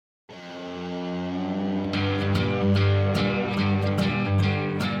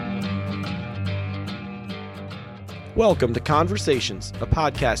Welcome to Conversations, a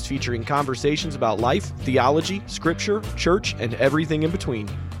podcast featuring conversations about life, theology, scripture, church, and everything in between.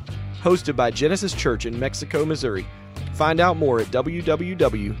 Hosted by Genesis Church in Mexico, Missouri. Find out more at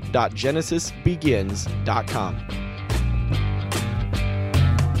www.genesisbegins.com.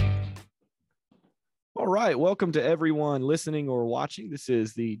 All right, welcome to everyone listening or watching. This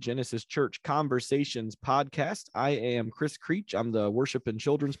is the Genesis Church Conversations podcast. I am Chris Creech. I'm the worship and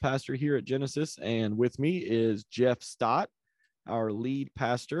children's pastor here at Genesis, and with me is Jeff Stott, our lead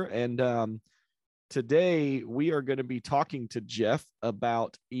pastor. And today we are going to be talking to Jeff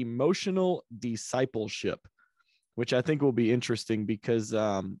about emotional discipleship, which I think will be interesting because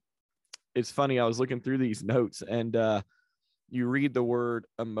it's funny. I was looking through these notes, and you read the word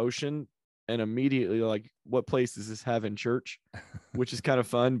emotion, and immediately like, what place does this have in church? Which is kind of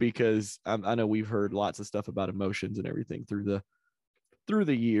fun because I know we've heard lots of stuff about emotions and everything through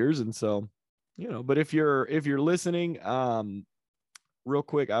the years. And so, but if you're listening, real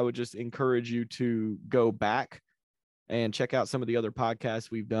quick, I would just encourage you to go back and check out some of the other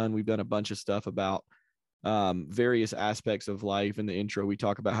podcasts we've done. We've done a bunch of stuff about various aspects of life. In the intro, we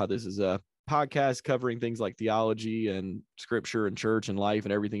talk about how this is a podcast covering things like theology and scripture and church and life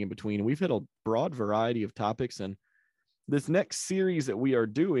and everything in between. And we've hit a broad variety of topics. And this next series that we are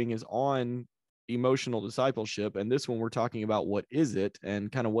doing is on emotional discipleship. And this one, we're talking about what is it and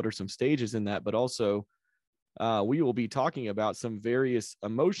kind of what are some stages in that, but also we will be talking about some various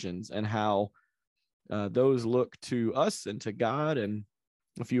emotions and how those look to us and to God and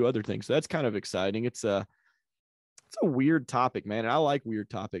a few other things. So that's kind of exciting. It's a weird topic, man. And I like weird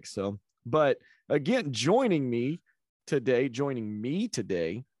topics. So, but again, joining me today,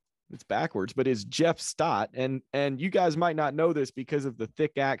 it's backwards, but is Jeff Stott. And you guys might not know this because of the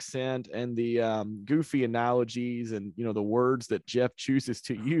thick accent and the goofy analogies and, the words that Jeff chooses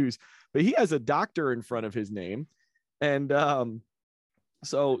to use, but he has a doctor in front of his name. And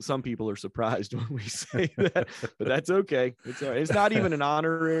so some people are surprised when we say that, but that's okay. It's all right. It's not even an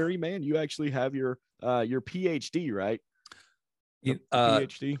honorary, man. You actually have your PhD, right?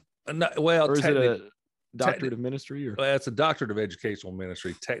 PhD? No, well, or is it a doctorate of ministry? Or well, it's a doctorate of educational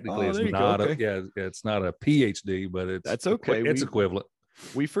ministry. Technically, it's not okay. it's not a PhD, but that's okay. It's equivalent.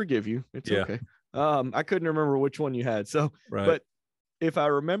 We forgive you. It's okay. I couldn't remember which one you had. So, right. But if I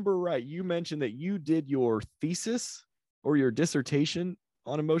remember right, you mentioned that you did your thesis or your dissertation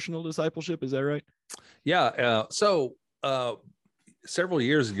on emotional discipleship. Is that right? Yeah. So several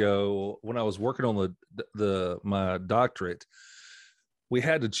years ago, when I was working on my doctorate, we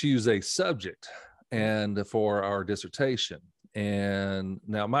had to choose a subject and for our dissertation. And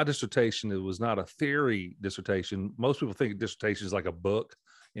now my dissertation, it was not a theory dissertation. Most people think a dissertation is like a book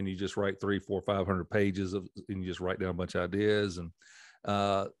and you just write 300, 400, 500 pages and you just write down a bunch of ideas. And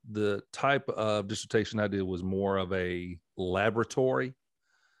the type of dissertation I did was more of a laboratory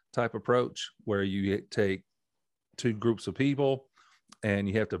type approach where you take two groups of people and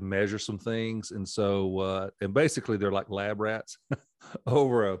you have to measure some things. And so, and basically they're like lab rats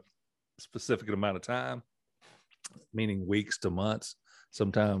over a specific amount of time, meaning weeks to months.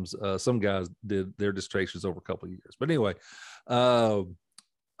 Sometimes some guys did their dissertations over a couple of years. But anyway, and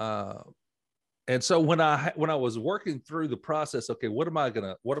so when I was working through the process, okay, what am I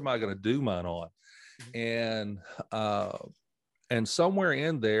gonna do mine on? And somewhere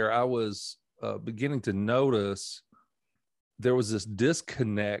in there, I was beginning to notice there was this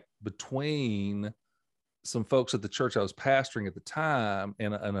disconnect between some folks at the church I was pastoring at the time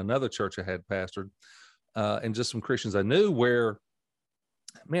and another church I had pastored, and just some Christians I knew where,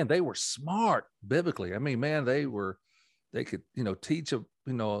 man, they were smart biblically. I mean, man, they could, teach, the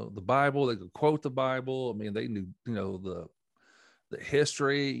Bible, they could quote the Bible. I mean, they knew, the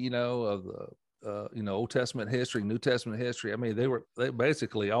history, of the, Old Testament history, New Testament history. I mean, they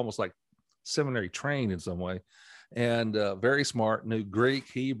basically almost like seminary trained in some way, and very smart, knew Greek,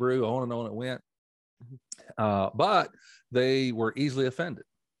 Hebrew, on and on it went. But they were easily offended.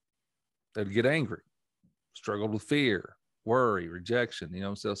 They'd get angry, struggled with fear, worry, rejection,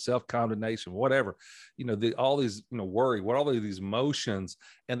 self-condemnation, whatever, all these, worry, all of these emotions.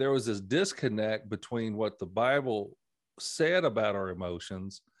 And there was this disconnect between what the Bible said about our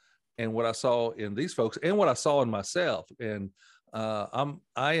emotions and what I saw in these folks and what I saw in myself. And I'm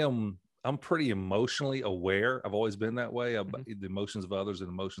pretty emotionally aware. I've always been that way about the emotions of others and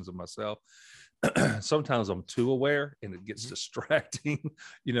emotions of myself. Sometimes I'm too aware and it gets distracting,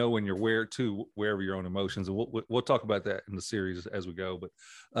 when you're aware of your own emotions. And we'll talk about that in the series as we go. But,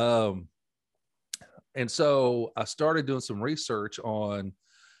 and so I started doing some research on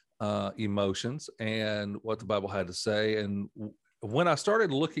emotions and what the Bible had to say. And when I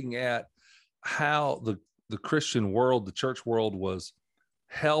started looking at how the Christian world, the church world, was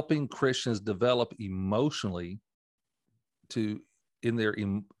helping Christians develop emotionally in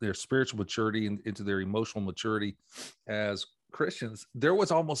their spiritual maturity and into their emotional maturity as Christians. There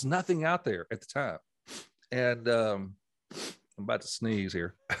was almost nothing out there at the time. And I'm about to sneeze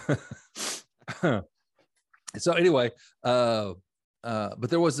here. So anyway, but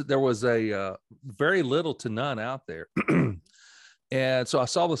there was a very little to none out there. And so I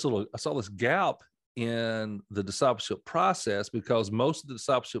saw this gap in the discipleship process, because most of the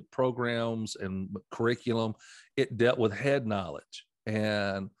discipleship programs and curriculum, it dealt with head knowledge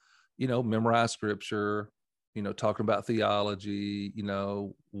and, memorize scripture, talking about theology,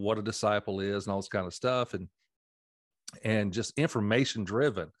 what a disciple is and all this kind of stuff, and just information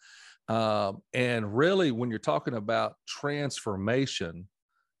driven. And really, when you're talking about transformation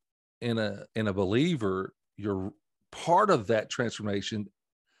in a believer, you're part of that transformation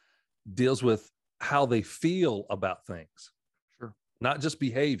deals with how they feel about things. Sure. Not just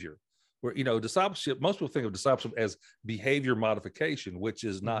behavior. Where, discipleship, most people think of discipleship as behavior modification, which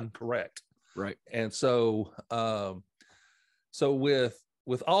is not correct. Right. And so,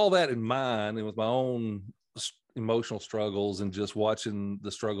 with all that in mind, and with my own emotional struggles and just watching the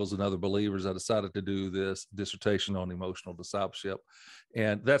struggles in other believers, I decided to do this dissertation on emotional discipleship.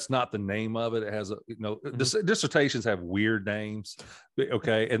 And that's not the name of it. It has dissertations have weird names.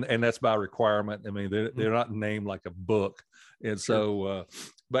 Okay. And that's by requirement. I mean, they're not named like a book. And so,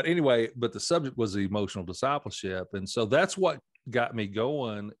 but anyway, the subject was the emotional discipleship. And so that's what got me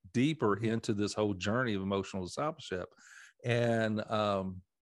going deeper into this whole journey of emotional discipleship. And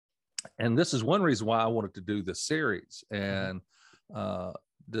this is one reason why I wanted to do this series, and to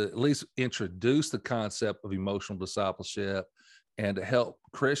at least introduce the concept of emotional discipleship and to help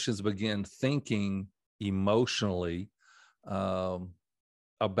Christians begin thinking emotionally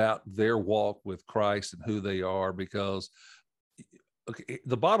about their walk with Christ and who they are. Because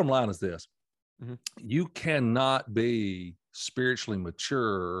the bottom line is this: you cannot be spiritually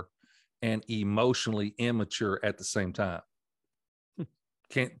mature and emotionally immature at the same time.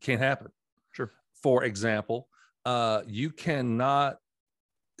 Can't happen. Sure. For example, you cannot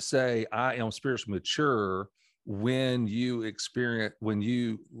say I am spiritually mature when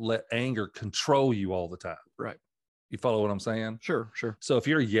you let anger control you all the time. Right. You follow what I'm saying? Sure. So if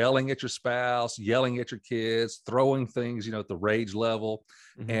you're yelling at your spouse, yelling at your kids, throwing things, at the rage level,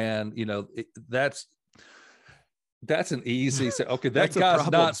 and that's an easy say, okay, that guy's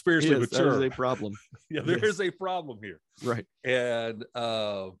not spiritually mature. That is a problem. Yeah, there is a problem here. Right. And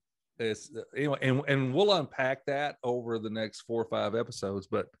it's anyway, and we'll unpack that over the next 4 or 5 episodes,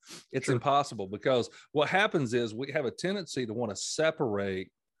 but it's impossible, because what happens is we have a tendency to want to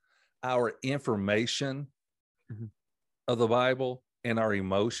separate our information of the Bible and our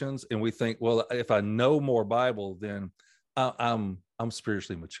emotions. And we think, well, if I know more Bible, then I'm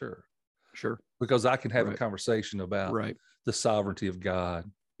spiritually mature. Sure. Because I can have a conversation about the sovereignty of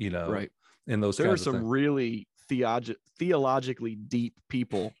God, Right. And those there kinds are some of things. Really theologically deep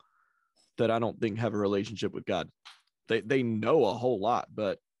people that I don't think have a relationship with God. They know a whole lot,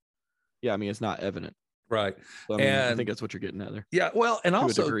 but yeah, I mean, it's not evident. Right. So, I think that's what you're getting at there. Yeah. Well, and to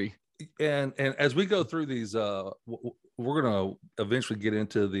also, a degree. And as we go through these, we're going to eventually get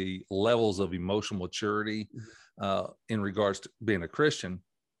into the levels of emotional maturity in regards to being a Christian.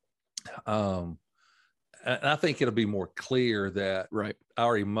 And I think it'll be more clear that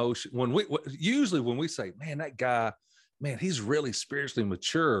our emotion, when we say, man, that guy, he's really spiritually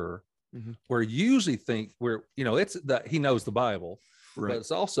mature, we're usually think it's that he knows the Bible, but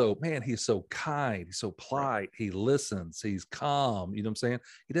it's also, man, he's so kind, he's so polite, he listens, he's calm. You know what I'm saying?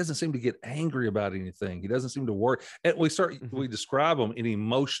 He doesn't seem to get angry about anything. He doesn't seem to worry. And we describe him in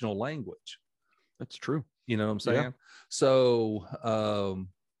emotional language. That's true. You know what I'm saying? Yeah. So,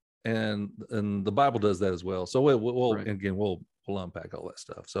 and the Bible does that as well. So we'll again, we'll unpack all that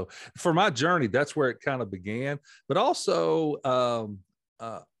stuff. So for my journey, that's where it kind of began, but also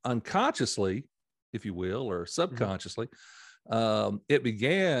unconsciously, if you will, or subconsciously, it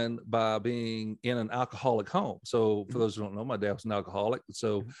began by being in an alcoholic home. So for those who don't know, my dad was an alcoholic.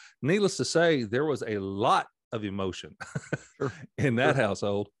 So needless to say, there was a lot of emotion in that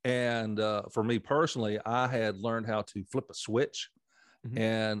household. And for me personally, I had learned how to flip a switch.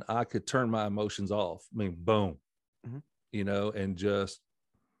 And I could turn my emotions off. I mean, boom, and just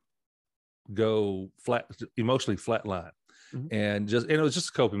go emotionally flatline. And it was just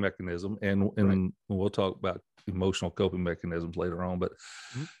a coping mechanism. And we'll talk about emotional coping mechanisms later on, but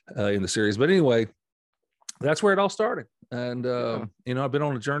in the series. But anyway, that's where it all started. And, I've been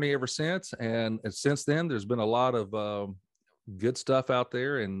on a journey ever since. And since then, there's been a lot of good stuff out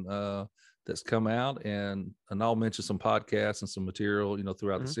there. And that's come out, and I'll mention some podcasts and some material,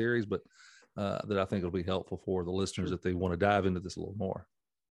 throughout the series, but that I think will be helpful for the listeners if they want to dive into this a little more.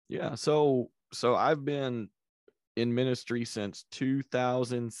 Yeah. So I've been in ministry since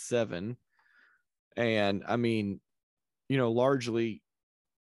 2007. And I mean, largely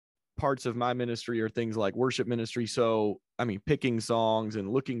parts of my ministry are things like worship ministry. So, I mean, picking songs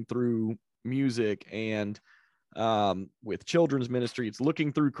and looking through music, and with children's ministry, it's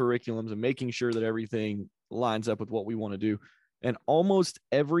looking through curriculums and making sure that everything lines up with what we want to do. And almost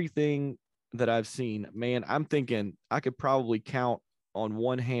everything that I've seen, man, I'm thinking I could probably count on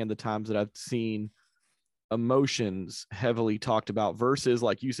one hand the times that I've seen emotions heavily talked about versus,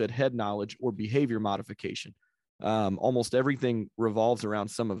 like you said, head knowledge or behavior modification. Almost everything revolves around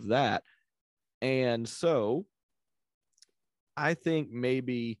some of that. And so I think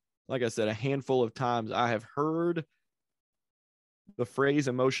maybe, like I said, a handful of times I have heard the phrase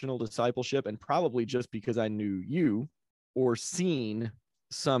emotional discipleship, and probably just because I knew you or seen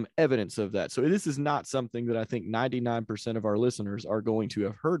some evidence of that. So this is not something that I think 99% of our listeners are going to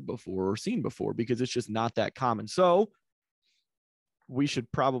have heard before or seen before, because it's just not that common. So we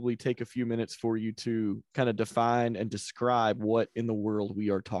should probably take a few minutes for you to kind of define and describe what in the world we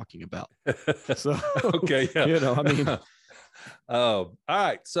are talking about. So, okay. Yeah. I mean, all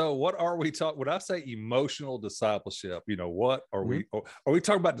right. So what are we talking? When I say emotional discipleship, what are we? Are we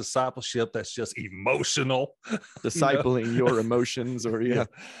talking about discipleship that's just emotional? Discipling your emotions, or yeah.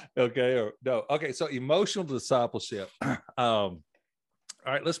 Okay. Or no. Okay. So emotional discipleship. All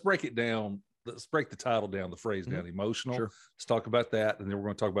right. Let's break it down. Let's break the title down, the phrase down. Emotional. Sure. Let's talk about that, and then we're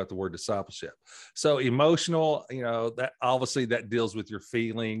going to talk about the word discipleship. So emotional, that obviously that deals with your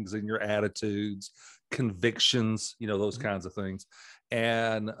feelings and your attitudes, convictions, those kinds of things.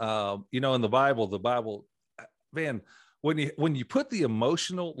 And in the Bible, man, when you put the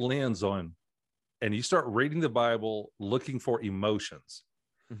emotional lens on, and you start reading the Bible looking for emotions,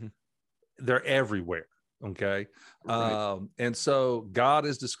 they're everywhere. Okay. Right. And so God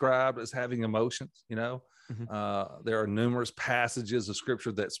is described as having emotions, there are numerous passages of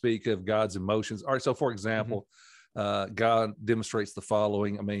scripture that speak of God's emotions. All right. So for example, God demonstrates the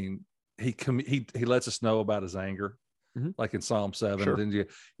following. I mean, he lets us know about his anger, like in Psalm 7. Sure. Then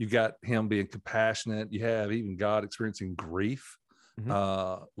you got him being compassionate. You have even God experiencing grief,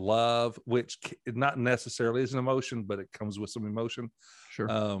 love, which not necessarily is an emotion, but it comes with some emotion.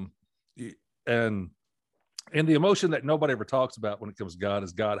 Sure. And the emotion that nobody ever talks about when it comes to God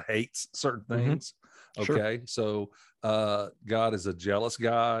is God hates certain things. Okay. Sure. So God is a jealous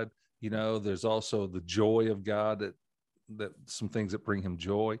God. There's also the joy of God, that some things that bring him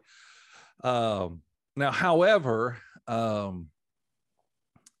joy. Now, however, one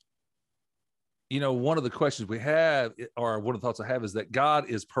of the questions we have, or one of the thoughts I have, is that God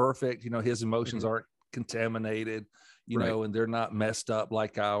is perfect. His emotions aren't contaminated, and they're not messed up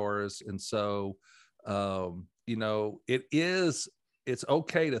like ours. And so, it's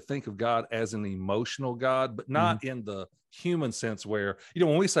okay to think of God as an emotional God, but not in the human sense where,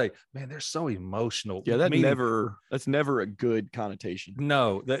 when we say, man, they're so emotional. Yeah, that's never a good connotation.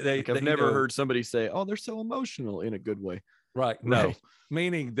 No, I've never heard somebody say, oh, they're so emotional in a good way. Right. No,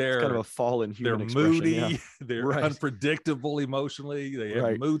 meaning they're kind of a fallen human. They're expression. moody. Yeah. They're unpredictable emotionally. They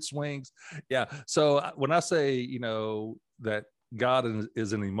have mood swings. Yeah. So when I say, that God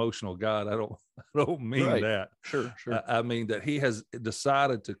is an emotional God, I don't mean that. Sure. I mean that he has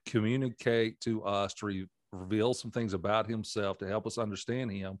decided to communicate to us, to reveal some things about himself, to help us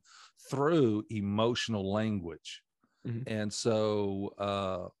understand him through emotional language. And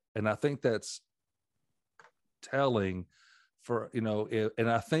so, and I think that's telling for, and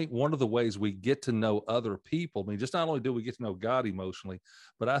I think one of the ways we get to know other people, I mean, just not only do we get to know God emotionally,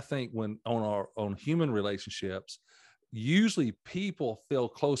 but I think when on human relationships, usually people feel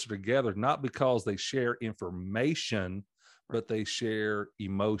closer together, not because they share information, but they share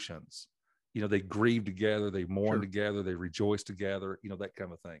emotions. They grieve together, they mourn together, they rejoice together, that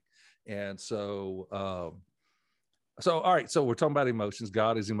kind of thing. And so, all right, so we're talking about emotions.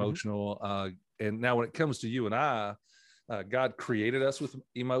 God is emotional. And now when it comes to you and I, God created us with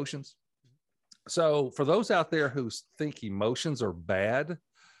emotions. So for those out there who think emotions are bad,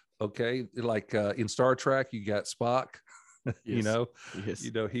 okay, like in Star Trek, you got Spock. Yes.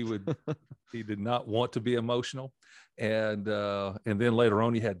 He did not want to be emotional, and then later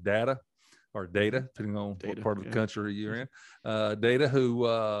on, you had Data, depending on what part of the country you're in. Data,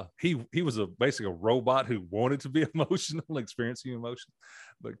 who he was basically a robot who wanted to be emotional, experiencing emotion,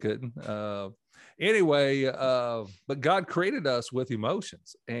 but couldn't. Anyway, but God created us with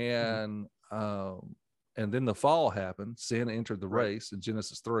emotions, and then the fall happened. Sin entered the race in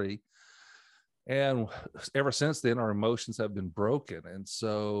Genesis 3. And ever since then, our emotions have been broken. And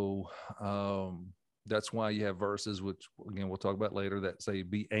so that's why you have verses, which again, we'll talk about later, that say,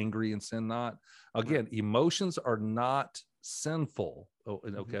 be angry and sin not. Again, emotions are not sinful.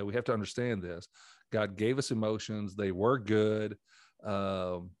 Okay, we have to understand this. God gave us emotions. They were good.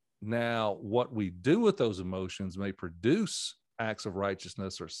 Now, what we do with those emotions may produce acts of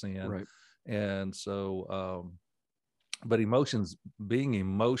righteousness or sin. Right. And so, but emotions, being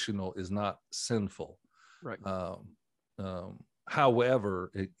emotional is not sinful. Right.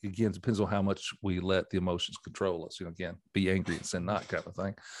 However, it again depends on how much we let the emotions control us. Again, be angry and sin not, kind of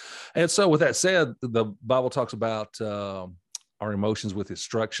thing. And so, with that said, the Bible talks about our emotions with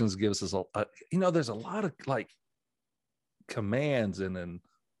instructions. Gives us there's a lot of like commands and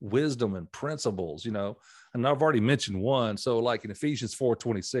wisdom and principles. And I've already mentioned one. So, like in Ephesians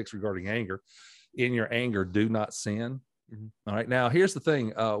 4:26 regarding anger, in your anger, do not sin. All right. Now, here's the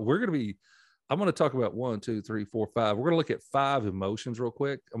thing. I'm going to talk about 1, 2, 3, 4, 5. We're going to look at 5 emotions real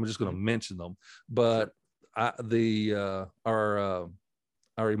quick. I'm just going to mention them, but our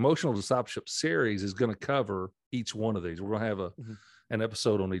emotional discipleship series is going to cover each one of these. We're going to have an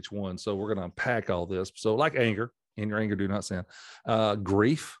episode on each one. So we're going to unpack all this. So like anger, in your anger, do not sin.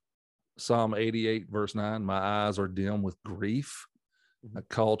 Grief, Psalm 88, verse 9, my eyes are dim with grief. I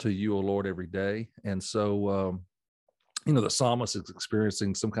call to you, O Lord, every day. And so, the psalmist is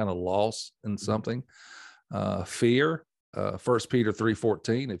experiencing some kind of loss in something. Fear, 1 Peter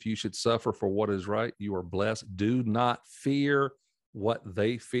 3:14, if you should suffer for what is right, you are blessed. Do not fear what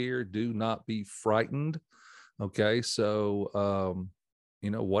they fear. Do not be frightened. Okay, so,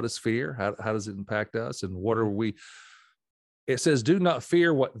 what is fear? How does it impact us? And what are we? It says, do not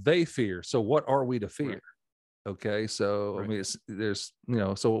fear what they fear. So what are we to fear? Right. Okay, so I mean,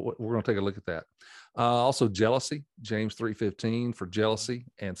 so we're going to take a look at that. Also, jealousy, James 3:15, for jealousy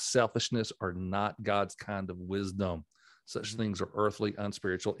and selfishness are not God's kind of wisdom. Such things are earthly,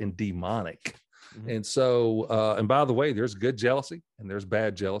 unspiritual, and demonic. And so, and by the way, there's good jealousy and there's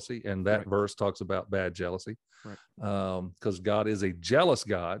bad jealousy, and that verse talks about bad jealousy, because God is a jealous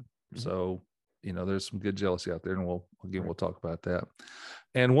God. So, there's some good jealousy out there, and we'll talk about that.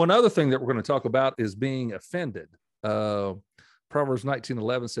 And one other thing that we're going to talk about is being offended. Proverbs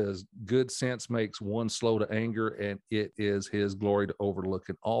 19:11 says, good sense makes one slow to anger, and it is his glory to overlook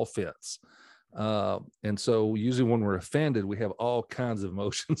an offense. And so usually when we're offended, we have all kinds of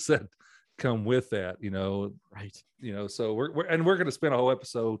emotions that come with that, so we're going to spend a whole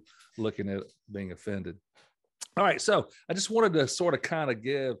episode looking at being offended. All right. So I just wanted to sort of kind of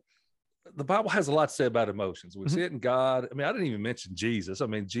give, the Bible has a lot to say about emotions. We see it in God. I mean, I didn't even mention Jesus. I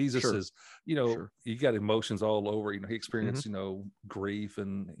mean, Jesus is, you got emotions all over. He experienced, grief,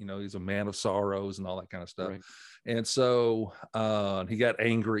 and, he's a man of sorrows and all that kind of stuff. Right. And so he got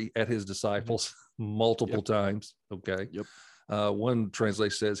angry at his disciples multiple times. Okay. One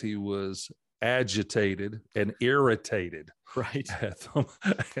translation says he was agitated and irritated at them.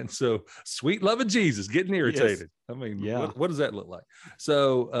 And so, sweet loving Jesus getting irritated. Yes. I mean, what does that look like?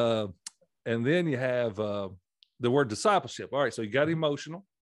 So, and then you have the word discipleship. All right, so you got emotional,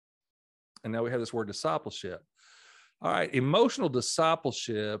 and now we have this word discipleship. All right, emotional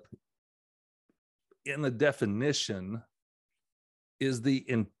discipleship, in the definition, is the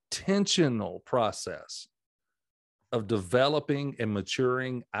intentional process of developing and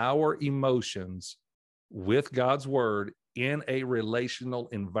maturing our emotions with God's word in a relational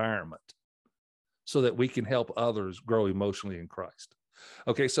environment so that we can help others grow emotionally in Christ.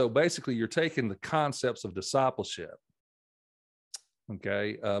 Okay, so basically you're taking the concepts of discipleship,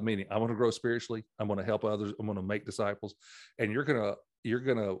 okay, meaning I want to grow spiritually, I'm going to help others, I'm going to make disciples, and you're going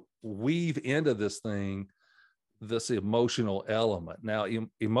to weave into this thing this emotional element. Now,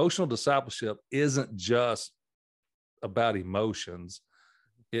 emotional discipleship isn't just about emotions.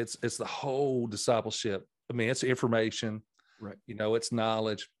 It's the whole discipleship. I mean, it's information, right? It's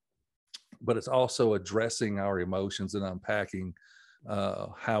knowledge, but it's also addressing our emotions and unpacking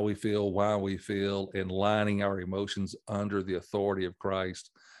how we feel, why we feel, and lining our emotions under the authority of Christ,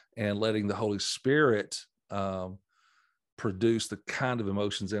 and letting the Holy Spirit produce the kind of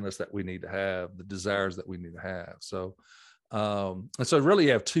emotions in us that we need to have, the desires that we need to have. So, and so really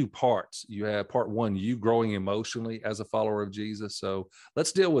you have 2 parts. You have part 1, you growing emotionally as a follower of Jesus. So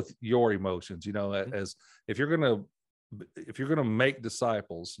let's deal with your emotions, as if you're going to make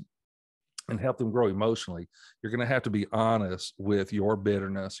disciples and help them grow emotionally, you're going to have to be honest with your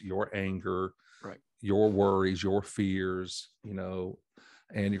bitterness, your anger, your worries, your fears,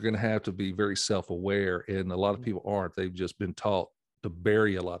 and you're going to have to be very self-aware. And a lot of people aren't. They've just been taught to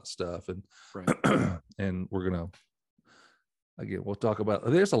bury a lot of stuff. And, and we're going to again, we'll talk about,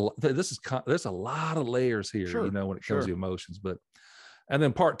 there's a lot of layers here, Sure, when it comes sure. to emotions. And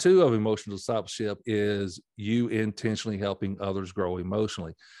then part 2 of emotional discipleship is you intentionally helping others grow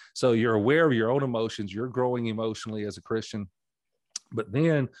emotionally. So you're aware of your own emotions, you're growing emotionally as a Christian, but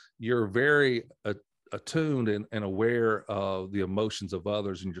then you're very attuned and aware of the emotions of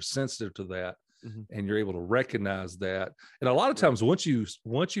others, and you're sensitive to that. Mhm. And you're able to recognize that. And a lot of times, once you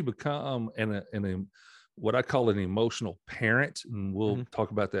become what I call an emotional parent, and we'll talk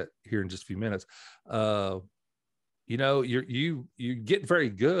about that here in just a few minutes, you get very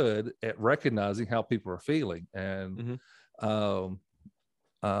good at recognizing how people are feeling, and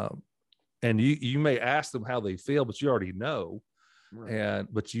and you may ask them how they feel, but you already know, right.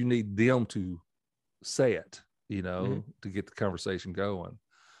 But you need them to say it, to get the conversation going.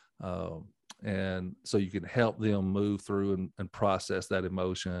 And so you can help them move through and process that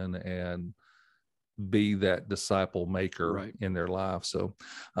emotion and be that disciple maker in their life. So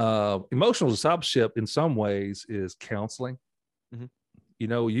emotional discipleship in some ways is counseling.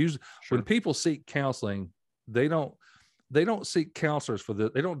 Usually when people seek counseling, they don't seek counselors for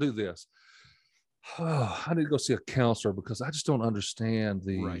this. They don't do this. Oh, I need to go see a counselor because I just don't understand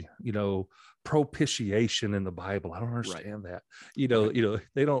the, propitiation in the Bible. I don't understand that. They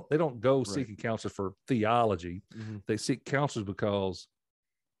don't go seeking counselors for theology. They seek counselors because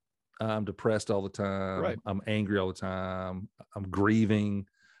I'm depressed all the time. I'm angry all the time. I'm grieving.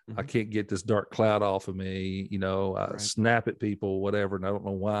 I can't get this dark cloud off of me. I snap at people, whatever, and I don't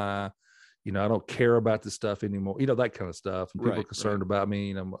know why. I don't care about this stuff anymore. That kind of stuff. And people are concerned about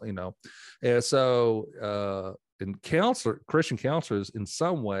me. And so, and Christian counselors, in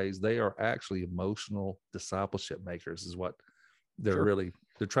some ways, they are actually emotional discipleship makers, is what they're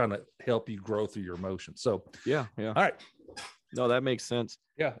they're trying to help you grow through your emotions. So, yeah. All right. No, that makes sense.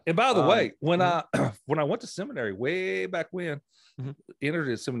 Yeah. And by the way, when I went to seminary way back when, entered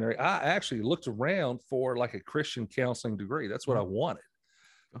a seminary, I actually looked around for like a Christian counseling degree. That's what I wanted.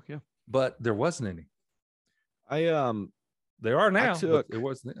 Okay. But there wasn't any. There are now, but there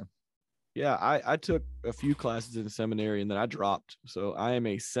wasn't then. Yeah, I took a few classes in seminary and then I dropped. So I am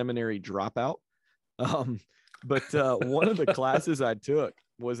a seminary dropout. But one of the classes I took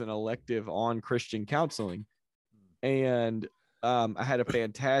was an elective on Christian counseling. And I had a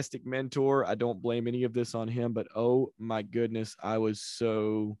fantastic mentor. I don't blame any of this on him, but oh my goodness, I was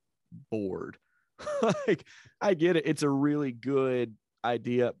so bored. Like, I get it. It's a really good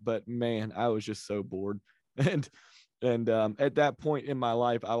idea, but man, I was just so bored. And at that point in my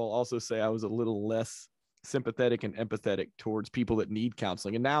life, I will also say I was a little less sympathetic and empathetic towards people that need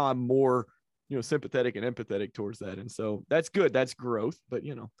counseling. And now I'm more, sympathetic and empathetic towards that. And so that's good. That's growth. But,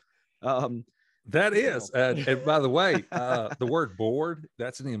 that is. And by the way, the word bored,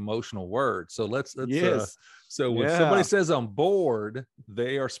 that's an emotional word. So let's yes. So when somebody says I'm bored,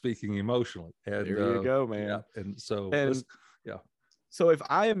 they are speaking emotionally. And there you go, man. Yeah. And so, So if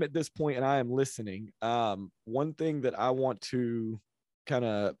I am at this point and I am listening, one thing that I want to kind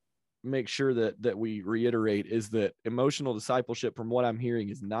of make sure that we reiterate is that emotional discipleship, from what I'm hearing,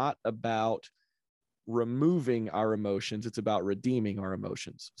 is not about removing our emotions. It's about redeeming our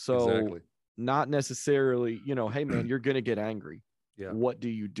emotions. So not necessarily, hey man, you're going to get angry. Yeah. What do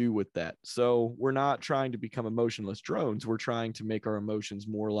you do with that? So we're not trying to become emotionless drones. We're trying to make our emotions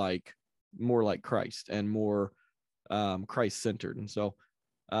more like Christ and more Christ-centered. And so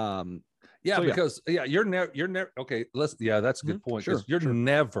because you're never okay, that's a good point, because you're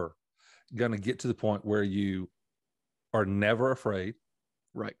never gonna get to the point where you are never afraid,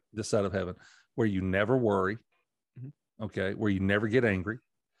 this side of heaven, where you never worry, okay, where you never get angry,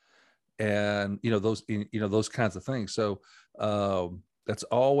 and those kinds of things. So that's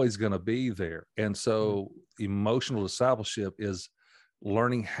always going to be there. And so emotional discipleship is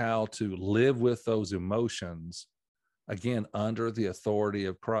learning how to live with those emotions, again, under the authority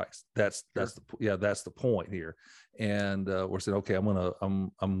of Christ. That's the point here. And we're saying, okay, I'm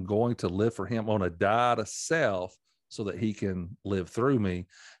going to live for him. I'm going to die to self so that he can live through me.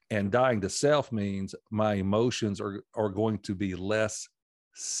 And dying to self means my emotions are going to be less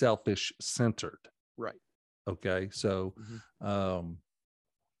selfish centered. Right. Okay. So,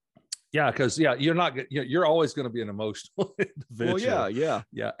 because you're always going to be an emotional individual. Well,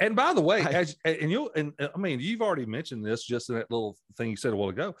 yeah. And by the way, you've already mentioned this just in that little thing you said a while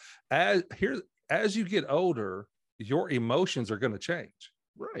ago. As you get older, your emotions are going to change.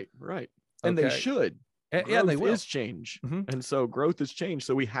 Right. And they should. And they will. Is change. And so growth is change.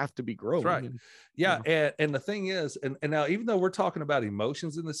 So we have to be growing. That's right. And the thing is, and now, even though we're talking about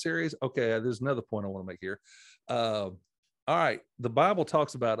emotions in the series, okay, there's another point I want to make here. All right. The Bible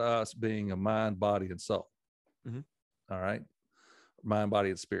talks about us being a mind, body, and soul. All right. mind, body,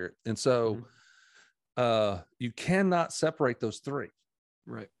 and spirit. And so you cannot separate those three.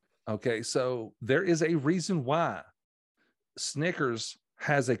 Right. Okay. So there is a reason why Snickers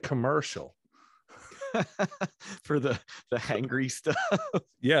has a commercial for the hangry stuff.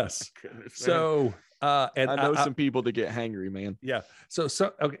 Yes. Goodness, so and I know some people that get hangry, man. Yeah. So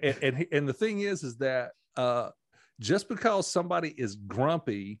okay, and the thing is that just because somebody is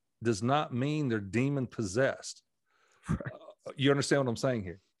grumpy does not mean they're demon possessed. You understand what I'm saying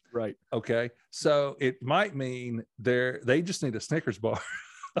here? Right. Okay. So it might mean they just need a Snickers bar.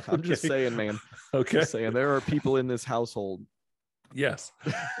 I'm just saying, man. Okay. Just saying, there are people in this household. Yes.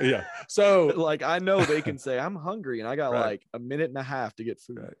 Yeah. So like, I know they can say, I'm hungry and I got Right. like a minute and a half to get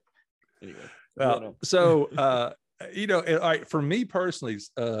food. Right. Anyway. So, all right, for me personally,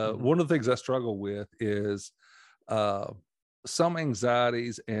 one of the things I struggle with is some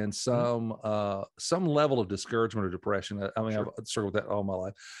anxieties and some level of discouragement or depression. I mean, Sure. I've struggled with that all my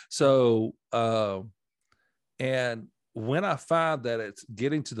life. So, and when I find that it's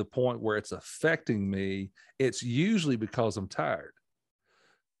getting to the point where it's affecting me, it's usually because I'm tired.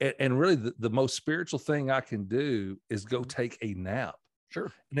 And really, the most spiritual thing I can do is go take a nap.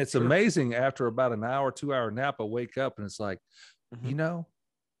 Sure. And it's amazing, after about an hour, 2-hour nap, I wake up and it's like,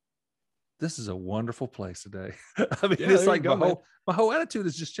 this is a wonderful place today. I mean, it's like my whole attitude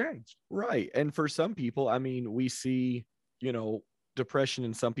has just changed. Right. And for some people, I mean, we see, depression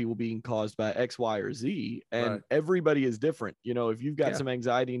in some people being caused by X, Y, or Z, and everybody is different. If you've got some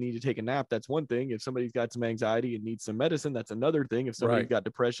anxiety and need to take a nap, that's one thing. If somebody's got some anxiety and needs some medicine, that's another thing. If somebody's got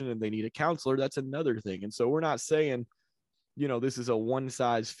depression and they need a counselor, that's another thing. And so we're not saying, this is a one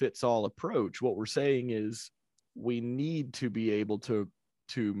size fits all approach. What we're saying is we need to be able to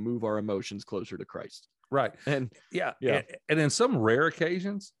move our emotions closer to Christ. Right. And and in some rare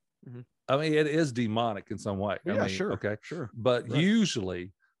occasions, I mean, it is demonic in some way. Well, I mean, sure. Okay. Sure. But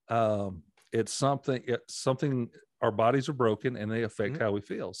usually it's something our bodies are broken and they affect how we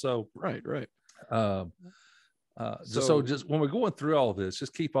feel. So, right. Just when we're going through all of this,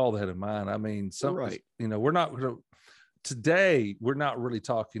 just keep all that in mind. I mean, we're not today, we're not really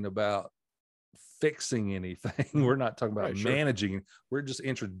talking about fixing anything. We're not talking about managing. We're just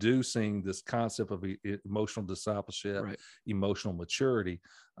introducing this concept of emotional discipleship, emotional maturity.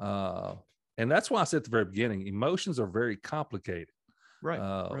 And that's why I said at the very beginning, emotions are very complicated.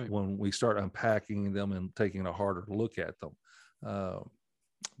 Right. When we start unpacking them and taking a harder look at them.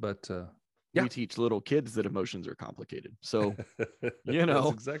 We teach little kids that emotions are complicated. So, That's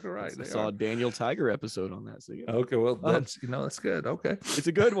exactly right. I saw a Daniel Tiger episode on that. So, okay. Well, that's good. Okay. It's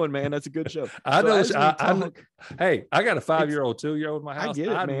a good one, man. That's a good show. I know. Hey, I got a 5-year-old, 2-year-old in my house. I get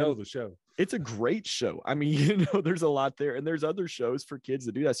it, man. Know the show. It's a great show. I mean, there's a lot there, and there's other shows for kids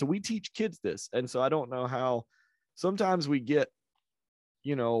that do that. So we teach kids this. And so I don't know how sometimes we get,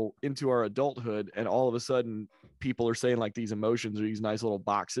 into our adulthood and all of a sudden people are saying like these emotions are these nice little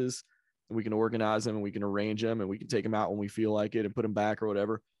boxes. We can organize them and we can arrange them and we can take them out when we feel like it and put them back or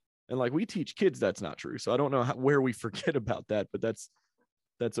whatever. And like we teach kids, that's not true. So I don't know where we forget about that, but that's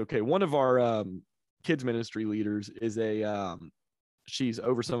okay. One of our kids ministry leaders is she's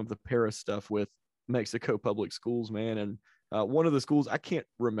over some of the Paris stuff with Mexico public schools, man. And one of the schools, I can't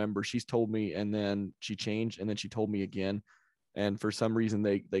remember, she's told me and then she changed and then she told me again. And for some reason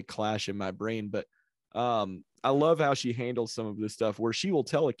they clash in my brain, but I love how she handles some of this stuff where she will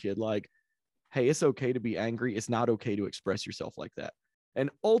tell a kid like, hey, it's okay to be angry. It's not okay to express yourself like that. And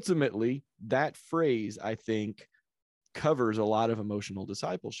ultimately, that phrase, I think, covers a lot of emotional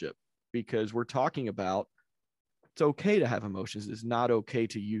discipleship because we're talking about it's okay to have emotions. It's not okay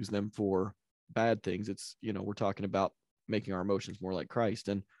to use them for bad things. It's, we're talking about making our emotions more like Christ.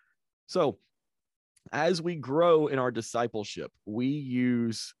 And so as we grow in our discipleship, we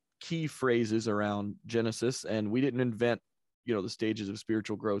use key phrases around Genesis, and we didn't invent the stages of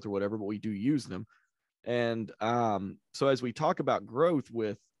spiritual growth or whatever, but we do use them. And so as we talk about growth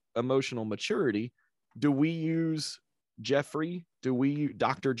with emotional maturity, do we use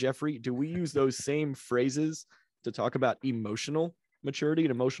Dr. Jeffrey, do we use those same phrases to talk about emotional maturity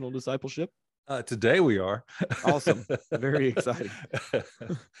and emotional discipleship? Today we are. Awesome. Very exciting.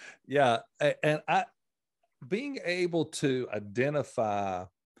 Yeah. And being able to identify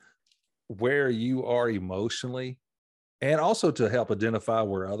where you are emotionally and also to help identify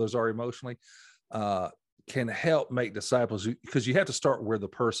where others are emotionally can help make disciples, because you have to start where the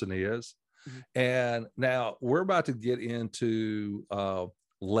person is. And now we're about to get into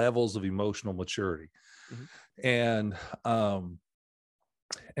levels of emotional maturity. And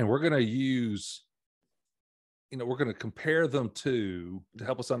we're going to use, we're going to compare them to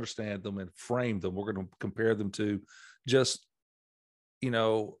help us understand them and frame them. We're going to compare them to just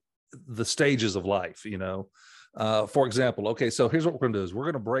the stages of life, for example. Okay, so here's what we're going to do is we're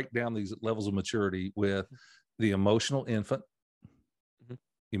going to break down these levels of maturity with the emotional infant,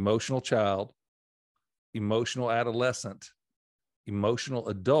 emotional child, emotional adolescent, emotional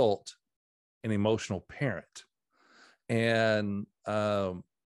adult, and emotional parent. And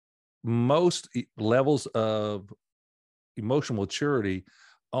most levels of emotional maturity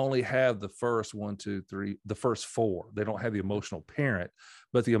only have the first the first four. They don't have the emotional parent,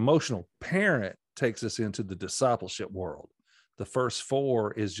 but the emotional parent takes us into the discipleship world. The first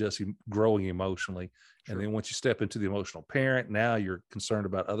four is just growing emotionally. Sure. And then once you step into the emotional parent, now you're concerned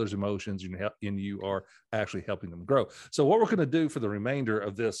about others' emotions and you are actually helping them grow. So what we're going to do for the remainder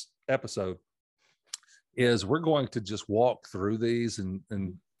of this episode is we're going to just walk through these and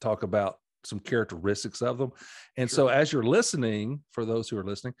talk about some characteristics of them. And sure. So as you're listening, for those who are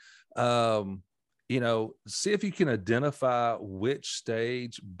listening, see if you can identify which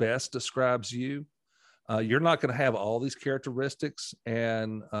stage best describes you. You're not going to have all these characteristics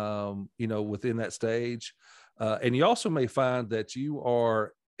and, within that stage. And you also may find that you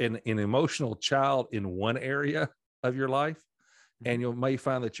are an emotional child in one area of your life, and you may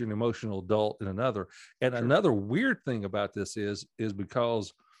find that you're an emotional adult in another. And sure. Another weird thing about this is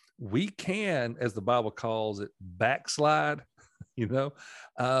because we can, as the Bible calls it, backslide. There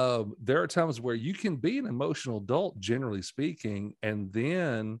are times where you can be an emotional adult, generally speaking, and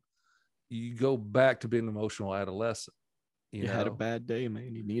then you go back to being an emotional adolescent. You had a bad day,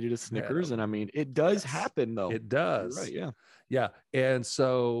 man. You needed a Snickers. And I mean, it does happen, though. It does. You're right. Yeah. Yeah. And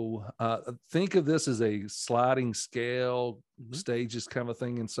so think of this as a sliding scale, stages kind of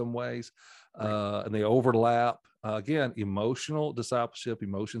thing in some ways. Right. And they overlap. Again, emotional discipleship,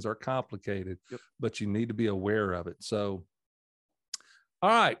 emotions are complicated, but you need to be aware of it. So, all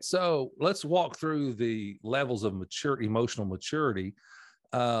right. So let's walk through the levels of emotional maturity.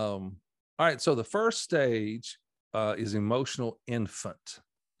 All right. So the first stage is emotional infant.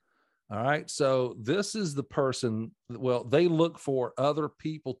 All right. So this is the person, they look for other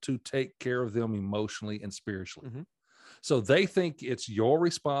people to take care of them emotionally and spiritually. So they think it's your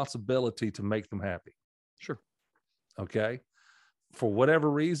responsibility to make them happy. Sure. Okay. For whatever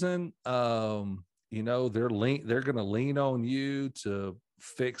reason, they're going to lean on you to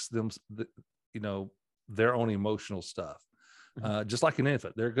fix them, their own emotional stuff. Just like an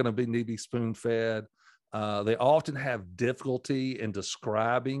infant, they're going to need to be spoon fed. They often have difficulty in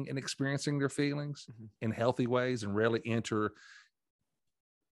describing and experiencing their feelings in healthy ways and rarely enter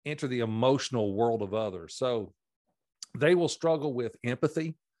the emotional world of others. So they will struggle with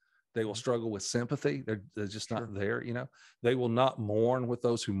empathy. They will struggle with sympathy. They're just not there. They will not mourn with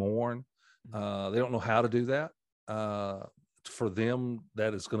those who mourn. They don't know how to do that. For them,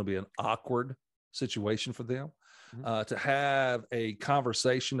 that is going to be an awkward situation for them. To have a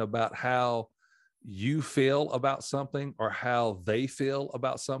conversation about how you feel about something or how they feel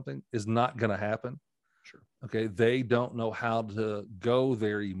about something is not going to happen. Sure. Okay. They don't know how to go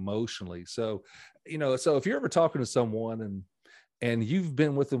there emotionally. So, so if you're ever talking to someone and you've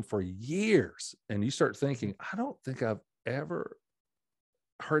been with them for years and you start thinking, I don't think I've ever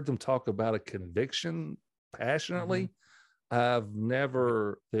heard them talk about a conviction passionately. I've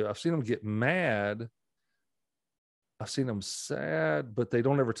seen them get mad. I've seen them sad, but they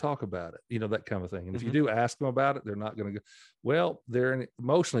don't ever talk about it, that kind of thing. And if you do ask them about it, they're not going to go, well,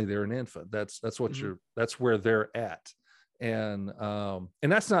 emotionally, they're an infant. That's what that's where they're at. And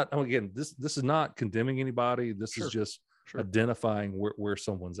that's not, again, this is not condemning anybody. This is just identifying where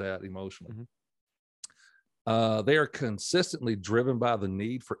someone's at emotionally. They are consistently driven by the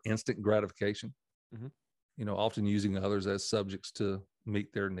need for instant gratification, often using others as subjects to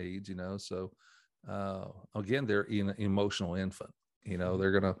meet their needs, so again, they're an emotional infant.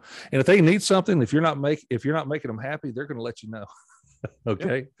 They're gonna, and if they need something, if you're not making them happy, they're gonna let you know.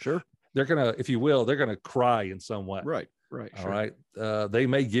 Okay, yeah, sure. They're gonna, if you will, they're gonna cry in some way. Right. All right. They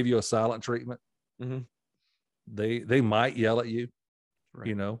may give you a silent treatment. They might yell at you.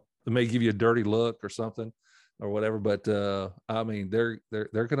 Right. They may give you a dirty look or something or whatever. But I mean, they're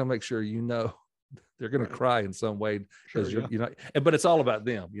gonna make sure they're going to cry in some way because you're not, but it's all about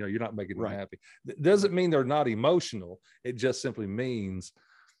them. You're not making them happy. It doesn't mean they're not emotional. It just simply means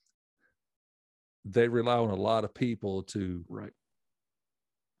they rely on a lot of people to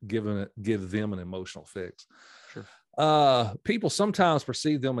give them an emotional fix. Sure. People sometimes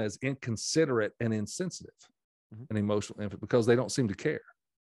perceive them as inconsiderate and insensitive, an emotional infant, because they don't seem to care.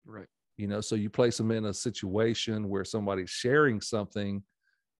 Right. So you place them in a situation where somebody's sharing something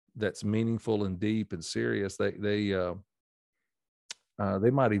that's meaningful and deep and serious, they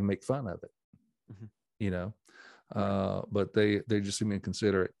might even make fun of it. But they just seem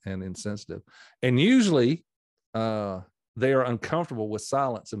inconsiderate and insensitive, and usually they are uncomfortable with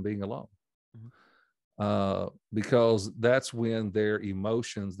silence and being alone. Because that's when their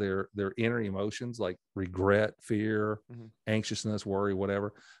emotions, their inner emotions like regret, fear, anxiousness, worry,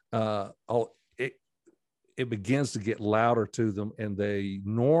 whatever, it begins to get louder to them, and they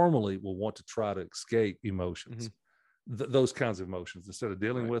normally will want to try to escape emotions, those kinds of emotions. Instead of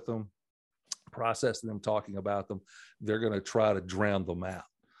dealing with them, processing them, talking about them, they're going to try to drown them out.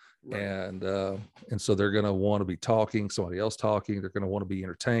 And so they're going to want to be talking, somebody else talking. They're going to want to be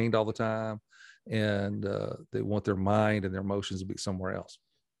entertained all the time. And they want their mind and their emotions to be somewhere else.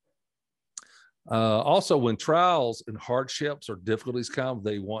 Also, when trials and hardships or difficulties come,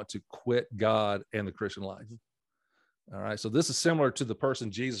 they want to quit God and the Christian life. All right. So this is similar to the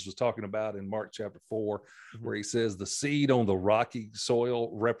person Jesus was talking about in Mark chapter 4, where he says the seed on the rocky soil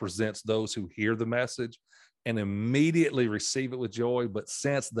represents those who hear the message and immediately receive it with joy. But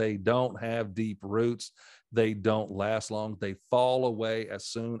since they don't have deep roots, they don't last long. They fall away as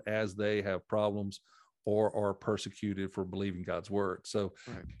soon as they have problems or are persecuted for believing God's word. So,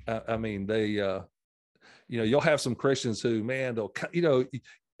 I mean, you'll have some Christians who, man,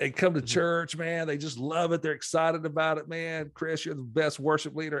 they come to church, man, they just love it. They're excited about it, man. Chris, you're the best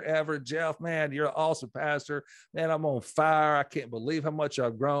worship leader ever. Jeff, man, you're an awesome pastor. Man, I'm on fire. I can't believe how much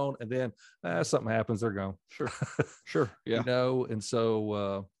I've grown. And then something happens, they're gone. Sure. Yeah. And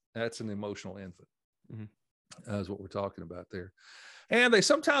so that's an emotional infant. Is what we're talking about there. And they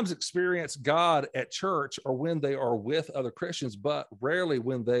sometimes experience God at church or when they are with other Christians, but rarely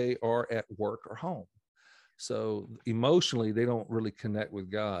when they are at work or home. So emotionally, they don't really connect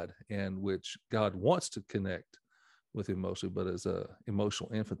with God, and which God wants to connect with emotionally, but as an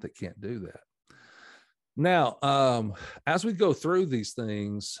emotional infant, they can't do that. Now, as we go through these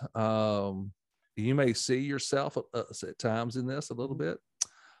things, you may see yourself at times in this a little bit.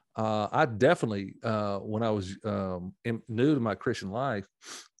 I definitely, when I was new to my Christian life,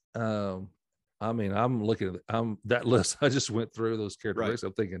 I mean, I'm looking at that list. I just went through those characteristics.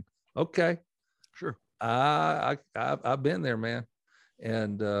 I'm thinking, okay, sure. I've been there, man.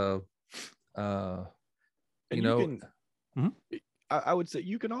 And I would say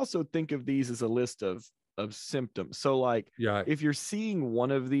you can also think of these as a list of symptoms. So like, if you're seeing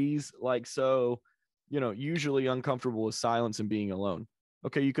one of these, like, so, usually uncomfortable with silence and being alone.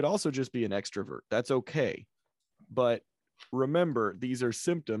 Okay. You could also just be an extrovert. That's okay. But remember, these are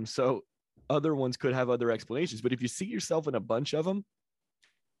symptoms. So other ones could have other explanations, but if you see yourself in a bunch of them,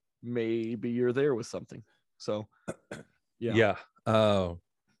 maybe you're there with something. So I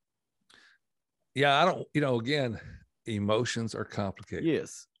don't, again, emotions are complicated.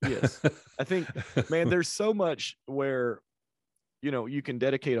 Yes. I think, man, there's so much where, you can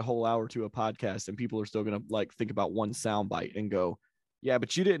dedicate a whole hour to a podcast and people are still going to like think about one soundbite and go, yeah,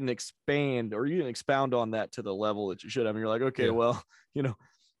 but you didn't expand or you didn't expound on that to the level that you should have. And you're like, okay, well,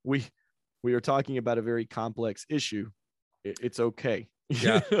 we are talking about a very complex issue. It's okay.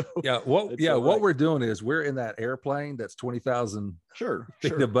 What we're doing is we're in that airplane that's 20,000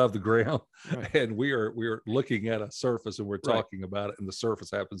 feet above the ground, and we're looking at a surface and we're talking about it, and the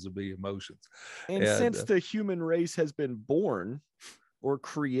surface happens to be emotions. And since the human race has been born or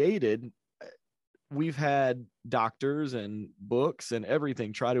created, we've had doctors and books and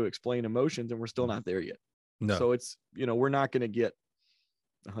everything try to explain emotions, and we're still not there yet. No. So it's, we're not going to get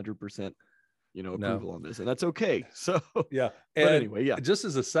 100%. Approval on this, and that's okay. So but anyway, just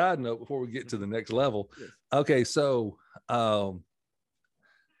as a side note before we get to the next level, okay, so 2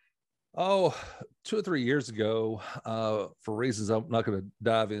 or 3 years ago, for reasons I'm not going to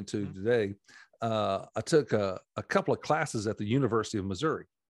dive into today, I took a couple of classes at the University of Missouri,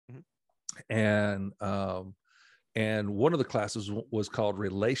 and one of the classes was called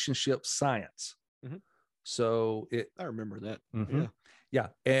Relationship Science. So I remember that. Yeah.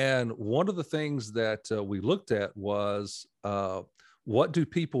 And one of the things that we looked at was what do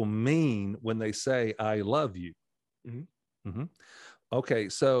people mean when they say, I love you? Okay.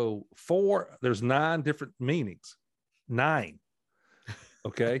 So there's 9 different meanings, 9.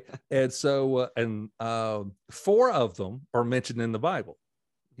 Okay. And so, 4 of them are mentioned in the Bible,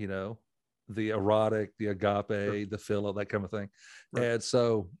 the erotic, the agape, the philo, that kind of thing. And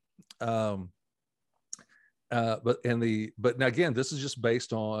so, but now again, this is just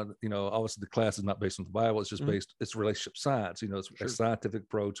based on, obviously the class is not based on the Bible. It's just it's relationship science. It's a scientific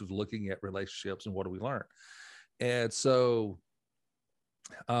approach of looking at relationships and what do we learn. And so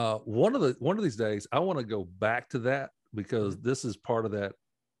one of these days, I want to go back to that because this is part of that.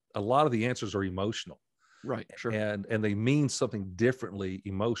 A lot of the answers are emotional. Right. Sure. And they mean something differently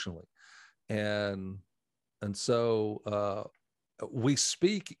emotionally. And And so we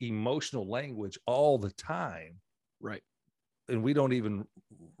speak emotional language all the time. Right. And we don't even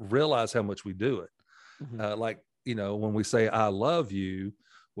realize how much we do it. Like, when we say, I love you,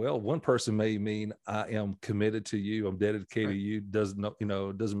 well, one person may mean I am committed to you. I'm dedicated to you. It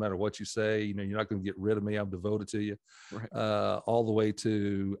doesn't matter what you say, you're not going to get rid of me. I'm devoted to you. Right. All the way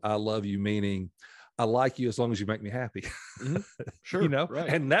to I love you, meaning I like you as long as you make me happy. Sure. Right.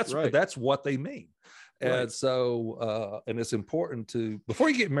 And that's what they mean. And so, and it's important to, before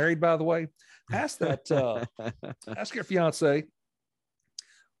you get married, by the way, ask your fiance,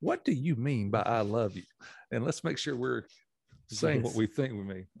 what do you mean by I love you? And let's make sure we're saying what we think we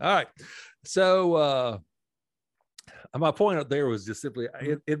mean. All right. So my point up there was just simply,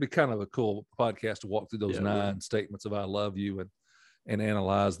 it'd be kind of a cool podcast to walk through those 9 statements of I love you and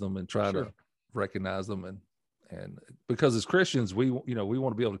analyze them and try to recognize them. And because as Christians, we want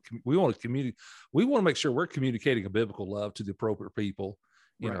to be able to, we want to make sure we're communicating a biblical love to the appropriate people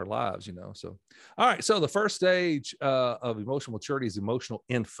in our lives, So, all right. So the first stage of emotional maturity is emotional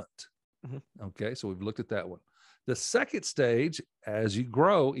infant. Okay. So we've looked at that one. The second stage, as you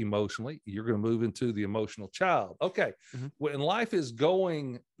grow emotionally, you're going to move into the emotional child. Okay. When life is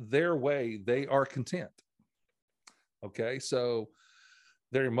going their way, they are content. Okay. So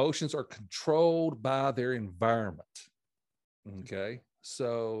their emotions are controlled by their environment. Okay.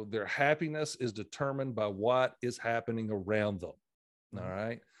 So their happiness is determined by what is happening around them. All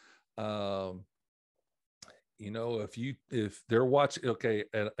right. If they're watching,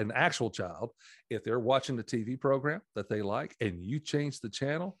 an actual child, if they're watching the TV program that they like and you change the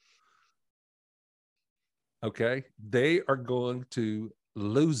channel, okay, they are going to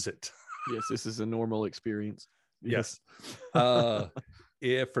lose it. Yes. This is a normal experience. Yes.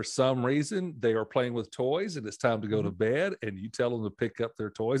 If for some reason they are playing with toys and it's time to go to bed and you tell them to pick up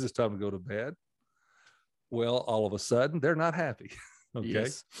their toys, it's time to go to bed. Well, all of a sudden they're not happy. Okay.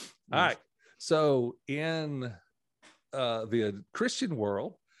 Yes. All right. So in the Christian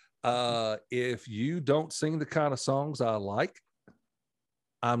world, if you don't sing the kind of songs I like,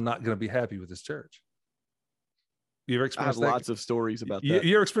 I'm not going to be happy with this church. You ever experienced that? I have lots of stories about that.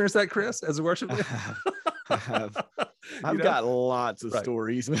 You ever experienced that, Chris, as a worship leader? I have. I've got lots of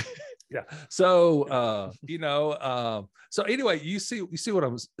stories. Yeah. So, so anyway, you see what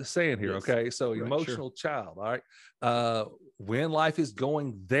I'm saying here. Yes. Okay. So emotional child. All right. When life is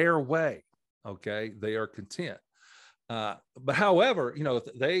going their way, okay, they are content. But however,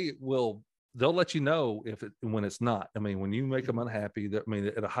 they'll let you know when it's not. I mean, when you make them unhappy,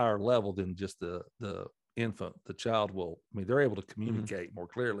 at a higher level than just the infant, the child they're able to communicate more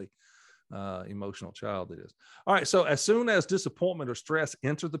clearly. Emotional child is. All right. So as soon as disappointment or stress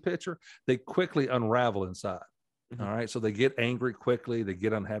enter the picture, they quickly unravel inside. All right. So they get angry quickly. They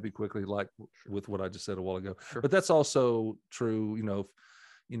get unhappy quickly, like with what I just said a while ago. Sure. But that's also true,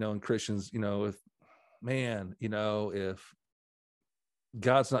 in Christians, if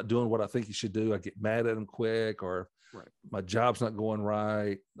God's not doing what I think he should do, I get mad at him quick, or my job's not going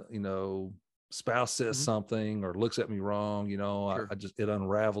right, spouse says something or looks at me wrong, it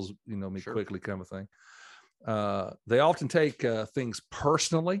unravels, me quickly, kind of thing. They often take things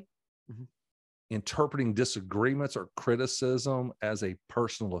personally, interpreting disagreements or criticism as a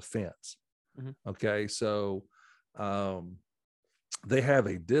personal offense. Okay. So they have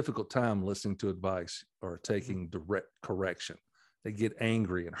a difficult time listening to advice or taking direct correction. They get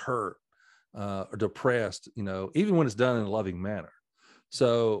angry and hurt or depressed, even when it's done in a loving manner.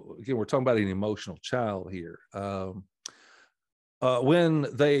 So again, we're talking about an emotional child here. When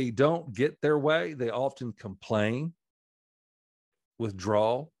they don't get their way, they often complain,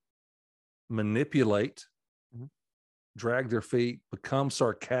 withdraw, manipulate, drag their feet, become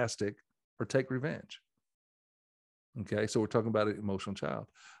sarcastic, or take revenge. Okay, so we're talking about an emotional child.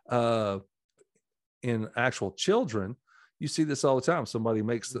 In actual children, you see this all the time. Somebody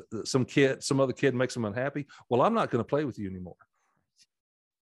makes some other kid makes them unhappy. Well, I'm not going to play with you anymore.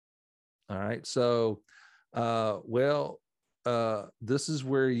 All right. So, this is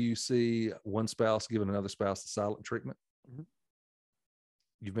where you see one spouse giving another spouse the silent treatment.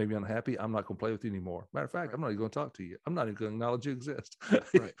 You've made me unhappy. I'm not going to play with you anymore. Matter of fact, I'm not even going to talk to you. I'm not even going to acknowledge you exist.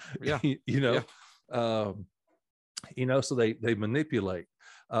 Right. Yeah. So they manipulate.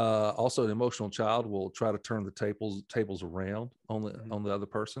 Also, an emotional child will try to turn the tables around on the other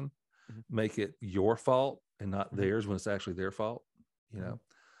person, make it your fault and not theirs when it's actually their fault.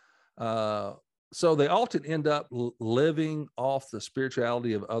 So they often end up living off the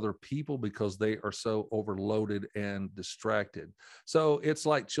spirituality of other people because they are so overloaded and distracted. So it's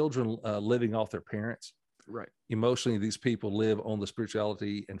like children living off their parents. Right. Emotionally, these people live on the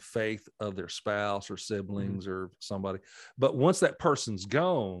spirituality and faith of their spouse or siblings or somebody. But once that person's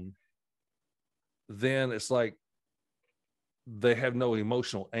gone, then it's like they have no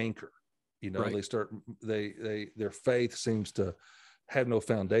emotional anchor. Right. Their faith seems to have no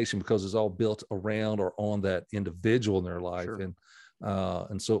foundation because it's all built around or on that individual in their life. Sure.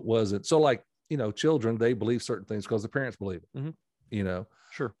 And so it wasn't. So like, children, they believe certain things because the parents believe it,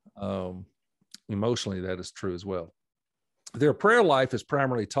 Sure. Emotionally, that is true as well. Their prayer life is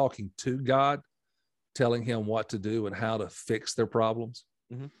primarily talking to God, telling him what to do and how to fix their problems.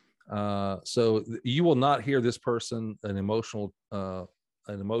 So you will not hear this person, an emotional,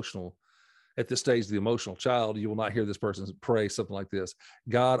 at this stage, the emotional child, you will not hear this person pray something like this: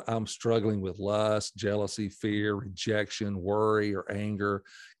 God, I'm struggling with lust, jealousy, fear, rejection, worry, or anger.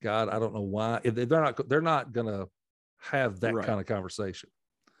 God, I don't know why. They're not going to have that kind of conversation.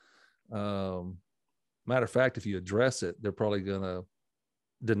 Matter of fact, if you address it, they're probably going to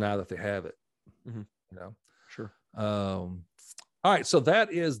deny that they have it. Sure. All right. So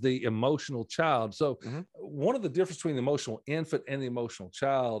that is the emotional child. So one of the difference between the emotional infant and the emotional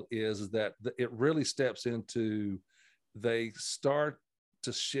child is that it really steps into, they start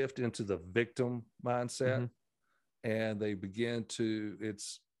to shift into the victim mindset, and they begin to,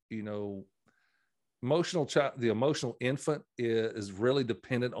 emotional child, the emotional infant is really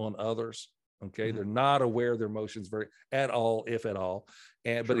dependent on others. Okay. They're not aware of their emotions at all, if at all.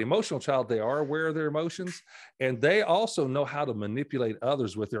 But the emotional child, they are aware of their emotions, and they also know how to manipulate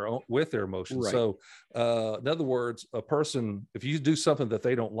others with their emotions. Right. So in other words, a person, if you do something that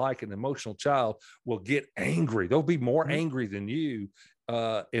they don't like, an emotional child will get angry. They'll be more angry than you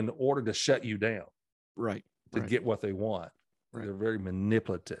in order to shut you down. Right. To get what they want. Right. They're very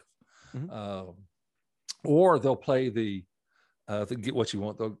manipulative. Or they'll play to get what you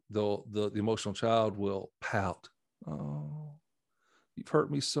want. The emotional child will pout. Oh, you've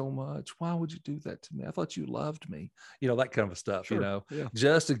hurt me so much. Why would you do that to me? I thought you loved me. That kind of stuff,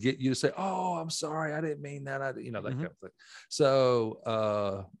 just to get you to say, oh, I'm sorry. I didn't mean that. That kind of thing.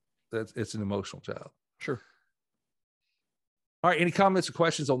 So it's an emotional child. Sure. All right. Any comments or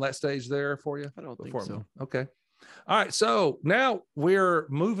questions on that stage there for you? I don't think so. Okay. All right. So now we're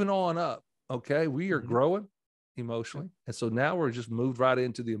moving on up. Okay. We are growing emotionally. And so now we're just moved right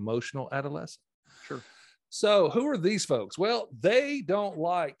into the emotional adolescent. Sure. So who are these folks? Well, they don't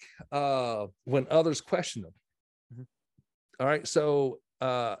like when others question them. All right. So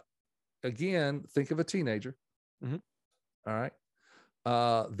again, think of a teenager. All right.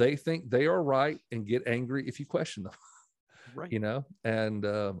 They think they are right and get angry if you question them. Right. And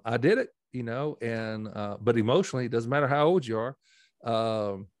I did it, but emotionally, it doesn't matter how old you are.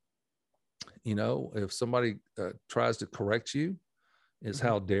 If somebody tries to correct you, is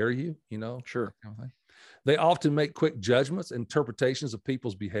how dare you, Sure. Kind of thing. They often make quick judgments, interpretations of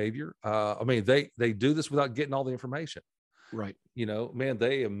people's behavior. They do this without getting all the information. Right.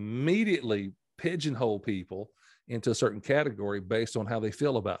 They immediately pigeonhole people into a certain category based on how they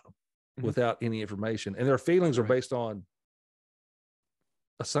feel about them without any information. And their feelings are based on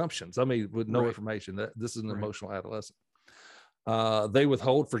assumptions. With no information. This is an emotional adolescent. They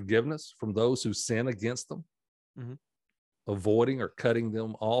withhold forgiveness from those who sin against them, avoiding or cutting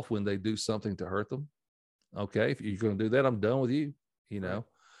them off when they do something to hurt them. Okay, if you're going to do that, I'm done with you.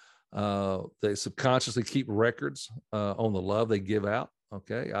 They subconsciously keep records on the love they give out.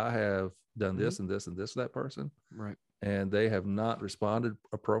 Okay, I have done this and this and this to that person, right? And they have not responded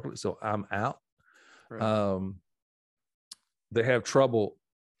appropriately, so I'm out. Right. They have trouble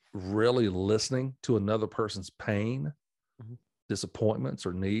really listening to another person's pain, disappointments,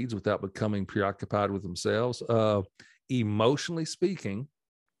 or needs without becoming preoccupied with themselves. Emotionally speaking,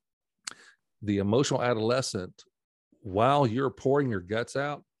 the emotional adolescent, while you're pouring your guts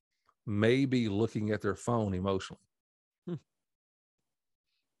out, may be looking at their phone emotionally.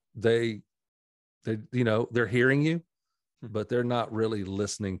 They're hearing you, but they're not really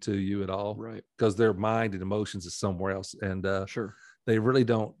listening to you at all, right? Because their mind and emotions is somewhere else, and sure, they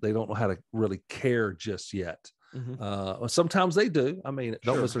don't know how to really care just yet. Sometimes they do.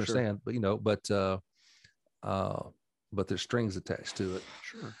 Don't misunderstand, but there's strings attached to it.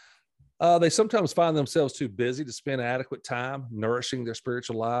 Sure. They sometimes find themselves too busy to spend adequate time nourishing their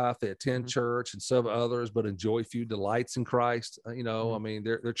spiritual life. They attend church and serve others, but enjoy few delights in Christ.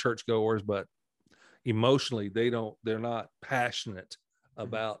 They're churchgoers, but emotionally, they're not passionate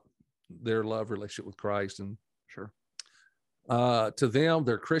about their love relationship with Christ. And sure. To them,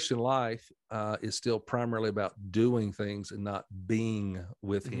 their Christian life is still primarily about doing things and not being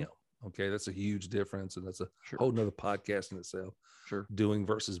with Him. Okay, that's a huge difference, and that's a whole nother podcast in itself. Sure. Doing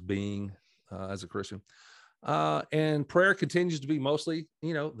versus being as a Christian. And prayer continues to be mostly,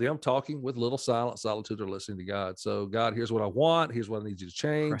 them talking with little silent solitude or listening to God. So, God, here's what I want. Here's what I need you to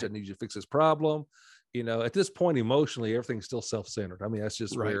change. Right. I need you to fix this problem. At this point, emotionally, everything's still self-centered. I mean, that's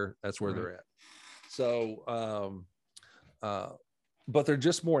just Right. where Right. they're at. So, but they're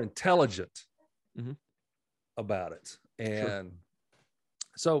just more intelligent about it. And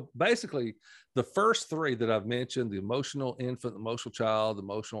so basically the first three that I've mentioned, the emotional infant, the emotional child, the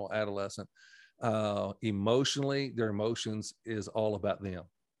emotional adolescent, emotionally, their emotions is all about them.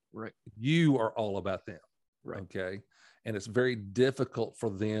 Right. You are all about them. Right. Okay. And it's very difficult for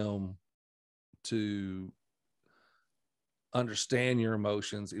them to understand your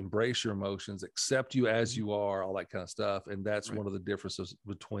emotions, embrace your emotions, accept you as you are, all that kind of stuff. And that's one of the differences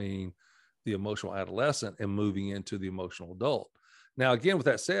between the emotional adolescent and moving into the emotional adult. Now, again, with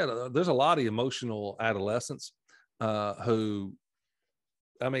that said, there's a lot of emotional adolescents who,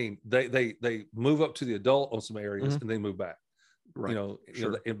 I mean, they move up to the adult on some areas and they move back, right.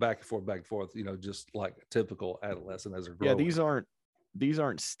 And back and forth, just like a typical adolescent as they're growing. Yeah, these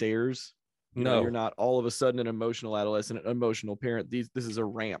aren't stairs. No, you're not all of a sudden an emotional adolescent, an emotional parent. This is a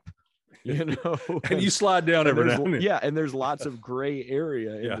ramp, and you slide down every now and then. Yeah, and there's lots of gray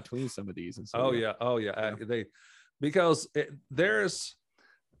area in between some of these. And so, because there's,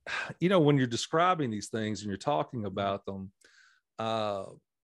 when you're describing these things and you're talking about them,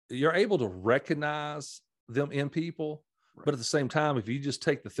 you're able to recognize them in people. Right. But at the same time, if you just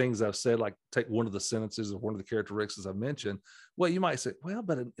take the things I've said, like take one of the sentences or one of the characteristics I've mentioned, well, you might say, well,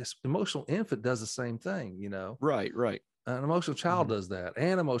 but an emotional infant does the same thing, Right. An emotional child does that,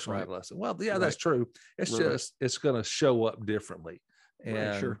 and emotional adolescent. Well, yeah, that's true. It's just, it's going to show up differently.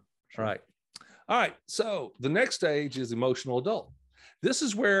 And sure. Right. All right. So the next stage is emotional adult. This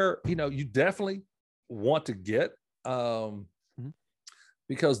is where, you definitely want to get,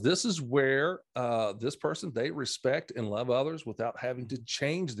 because this is where this person, they respect and love others without having to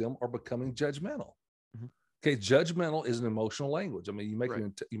change them or becoming judgmental. Okay, judgmental is an emotional language. I mean, you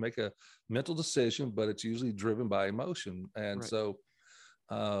make a mental decision, but it's usually driven by emotion, and so,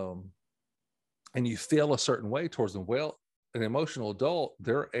 and you feel a certain way towards them. Well, an emotional adult,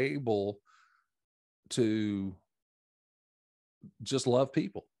 they're able to just love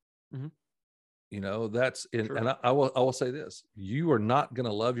people. That's and I will say this: you are not going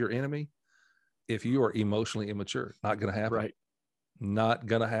to love your enemy if you are emotionally immature. Not going to happen. Right. Not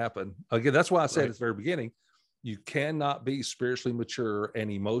going to happen. Again, that's why I said at the very beginning, you cannot be spiritually mature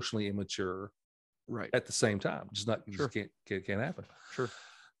and emotionally immature at the same time. Just can't happen. Sure.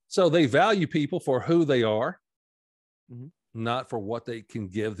 So they value people for who they are, not for what they can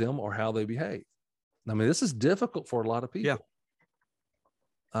give them or how they behave. I mean, this is difficult for a lot of people.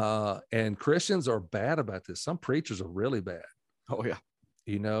 Yeah. And Christians are bad about this. Some preachers are really bad. Oh yeah.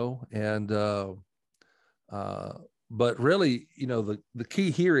 But really, the key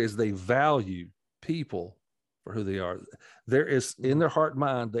here is they value people for who they are. There is in their heart and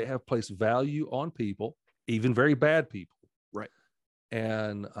mind, they have placed value on people, even very bad people. Right.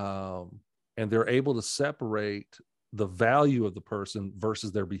 And they're able to separate the value of the person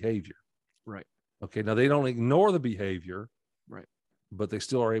versus their behavior. Right. Okay. Now they don't ignore the behavior. Right. But they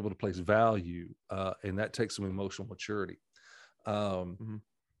still are able to place value. And that takes some emotional maturity.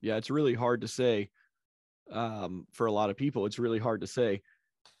 Yeah. It's really hard to say. For a lot of people, it's really hard to say,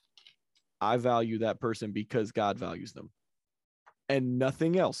 I value that person because God values them and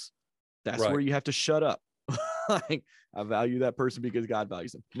nothing else. That's where you have to shut up. Like, I value that person because God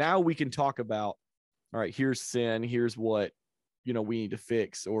values them. Now we can talk about, all right, here's sin. Here's what, we need to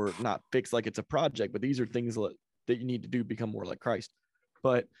fix, or not fix like it's a project, but these are things that you need to do to become more like Christ.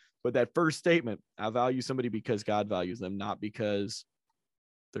 But that first statement, I value somebody because God values them, not because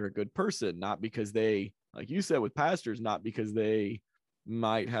they're a good person, not because they, like you said with pastors, not because they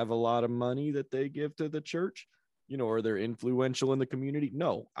might have a lot of money that they give to the church, or they're influential in the community.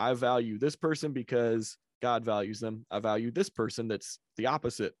 No, I value this person because God values them. I value this person that's the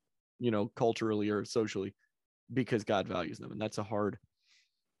opposite, culturally or socially, because God values them. And that's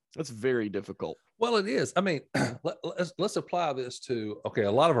very difficult. Well, it is. I mean, let's apply this to, a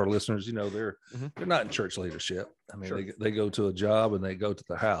lot of our listeners, they're not in church leadership. I mean, they go to a job and they go to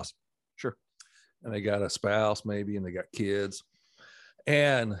the house. Sure. And they got a spouse maybe, and they got kids.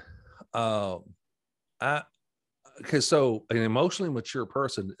 And so an emotionally mature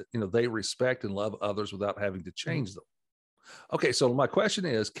person, they respect and love others without having to change them. Okay. So my question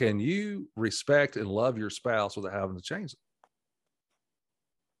is, can you respect and love your spouse without having to change them?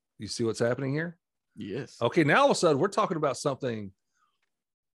 You see what's happening here? Yes. Okay. Now all of a sudden we're talking about something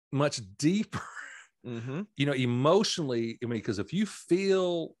much deeper Mm-hmm. Emotionally, I mean, because if you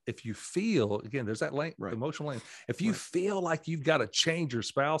feel, again, there's that Right. emotional lane. If you Right. feel like you've got to change your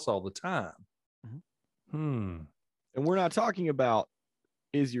spouse all the time, And we're not talking about,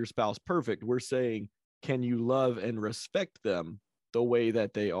 is your spouse perfect? We're saying, can you love and respect them the way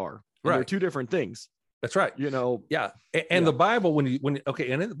that they are? And they're right. two different things. That's right. Yeah. And the Bible,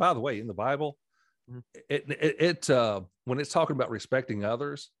 by the way, in the Bible, when it's talking about respecting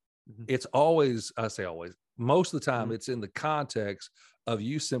others, it's always, I say always, most of the time, it's in the context of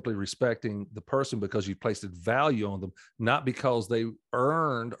you simply respecting the person because you placed a value on them, not because they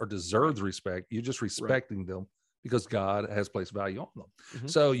earned or deserved respect. You're just respecting them because God has placed value on them.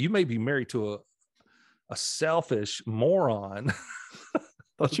 So you may be married to a selfish moron.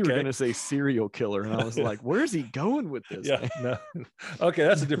 Thought you were going to say serial killer. And I was like, where's he going with this? Yeah. No. Okay.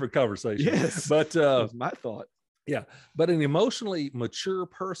 That's a different conversation. Yes. But that was my thought. Yeah. But an emotionally mature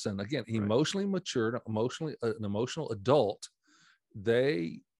person, again, emotionally mature, an emotional adult,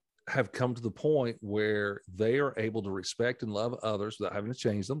 they have come to the point where they are able to respect and love others without having to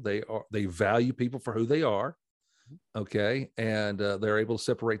change them. They value people for who they are. Okay. And they're able to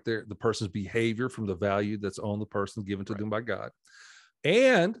separate the person's behavior from the value that's on the person given to them by God.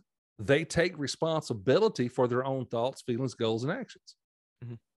 And they take responsibility for their own thoughts, feelings, goals, and actions.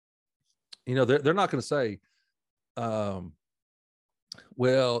 They're not going to say,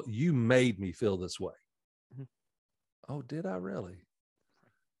 well, you made me feel this way. Oh, did I really?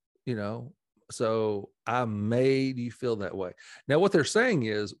 So I made you feel that way. Now, what they're saying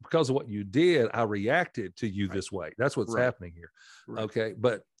is, because of what you did, I reacted to you this way. That's what's happening here. Okay.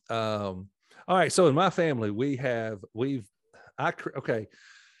 But, all right. So in my family, I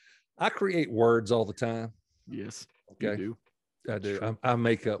create words all the time. Yes. Okay. You do. I do. I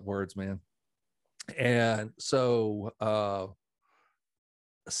make up words, man. And so,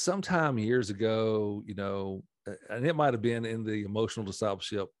 sometime years ago, and it might've been in the emotional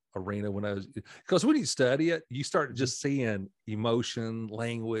discipleship arena because when you study it, you start just seeing emotion,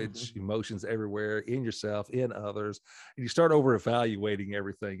 language, emotions everywhere in yourself, in others, and you start over evaluating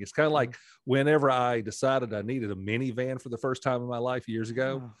everything. It's kind of like whenever I decided I needed a minivan for the first time in my life years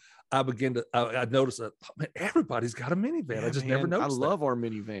ago, I noticed that everybody's got a minivan. I just never noticed. I love our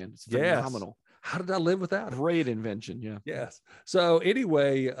minivan. It's phenomenal. How did I live without it? Great invention. Yeah. Yes. So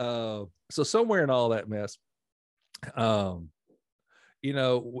anyway, so somewhere in all that mess, I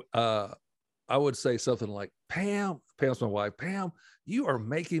would say something like, Pam's my wife, Pam, you are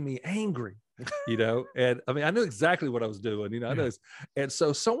making me angry, and I mean, I knew exactly what I was doing, I know. And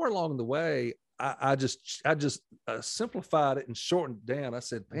so somewhere along the way, I just simplified it and shortened it down. I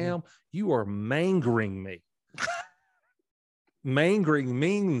said, Pam, you are mangering me. Mangering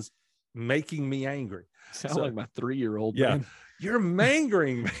means making me angry. Sound like my 3-year-old. Yeah. Man. You're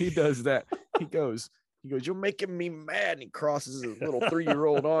mangering me. He does that. He goes, you're making me mad. And he crosses his little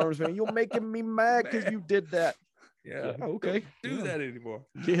 3-year-old arms, man. You're making me mad because you did that. Yeah. Okay. Don't do that anymore.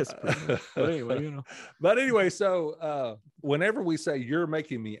 Yes. But anyway, But anyway, so whenever we say you're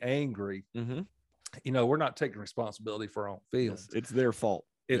making me angry, we're not taking responsibility for our own feelings. Yes, it's their fault.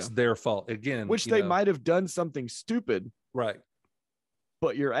 It's their fault. Again, which they might have done something stupid. Right.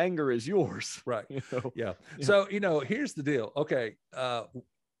 But your anger is yours. Right. Yeah. So, here's the deal. Okay.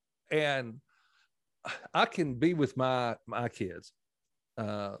 And I can be with my kids.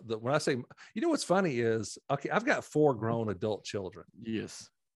 When I say, what's funny is, okay, I've got 4 grown adult children. Yes.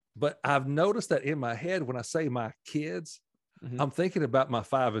 But I've noticed that in my head, when I say my kids, I'm thinking about my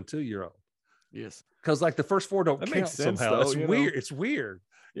 5 and 2-year-old. Yes. Because like the first 4 don't count sense, somehow. Though, it's weird. It's weird.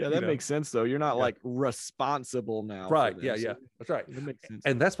 Yeah, that makes sense though. You're not like responsible now. Right. Yeah. That's right. That makes sense.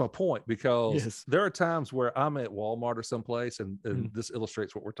 And that's my point, because there are times where I'm at Walmart or someplace, and this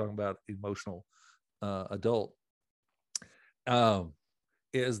illustrates what we're talking about, emotional adult,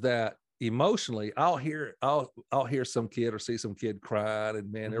 is that emotionally I'll hear some kid or see some kid crying,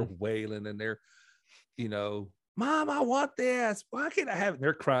 and man, they're wailing, and they're, Mom, I want this. Why can't I have it? And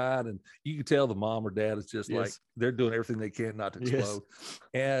they're crying, and you can tell the mom or dad is just like, they're doing everything they can not to explode.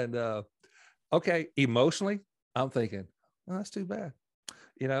 And okay, emotionally, I'm thinking, well, that's too bad,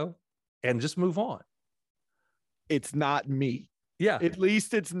 and just move on. It's not me. Yeah. At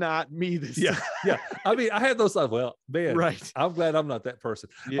least it's not me this time. Yeah. I mean, I had those thoughts. Well, man, right. I'm glad I'm not that person.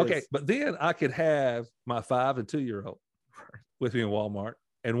 Yes. Okay. But then I could have my 5 and 2-year-old with me in Walmart,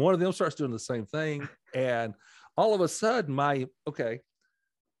 and one of them starts doing the same thing. And all of a sudden my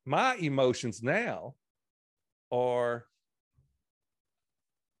emotions now are,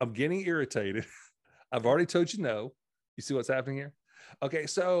 I'm getting irritated. I've already told you no. You see what's happening here? Okay.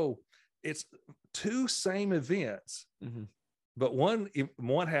 So it's 2 same events but one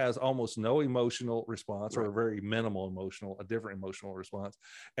has almost no emotional response, or a very minimal a different emotional response.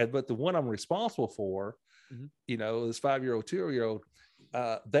 But the one I'm responsible for, you know, this 5-year-old, 2-year-old,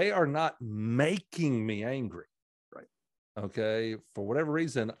 they are not making me angry. Right. Okay. For whatever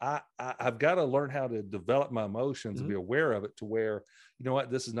reason, I've got to learn how to develop my emotions and be aware of it, to where, you know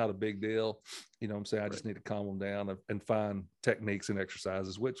what, this is not a big deal. You know what I'm saying? I just need to calm them down and find techniques and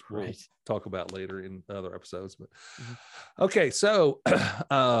exercises, which we'll talk about later in other episodes. But okay. So,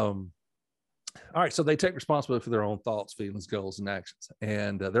 all right. So they take responsibility for their own thoughts, feelings, goals, and actions.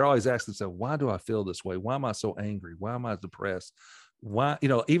 And they're always asking themselves, why do I feel this way? Why am I so angry? Why am I depressed? Why, you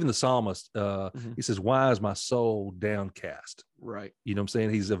know, even the psalmist, he says, why is my soul downcast? Right. You know what I'm saying?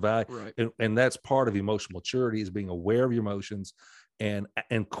 He's and that's part of emotional maturity, is being aware of your emotions and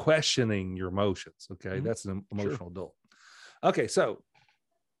questioning your emotions. Okay. That's an emotional adult. Okay. So,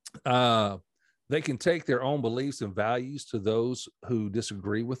 they can take their own beliefs and values to those who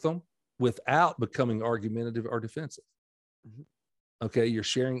disagree with them without becoming argumentative or defensive. Okay. You're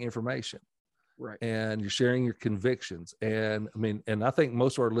sharing information. Right. And you're sharing your convictions. And I mean, and I think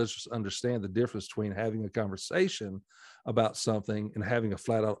most of our listeners understand the difference between having a conversation about something and having a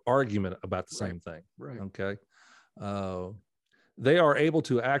flat out argument about the same thing. Right. Okay. They are able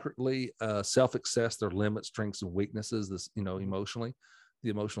to accurately self-assess their limits, strengths, and weaknesses, this, you know, emotionally, the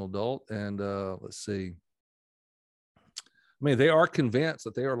emotional adult. And let's see. I mean, they are convinced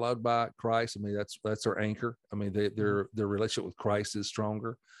that they are loved by Christ. I mean, that's their anchor. I mean, their relationship with Christ is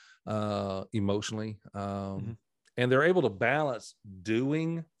stronger emotionally, and they're able to balance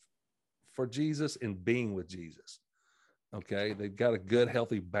doing for Jesus and being with Jesus. Okay, they've got a good,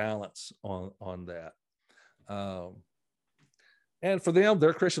 healthy balance on that. And for them,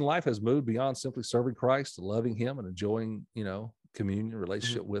 their Christian life has moved beyond simply serving Christ, loving Him, and enjoying, you know, communion,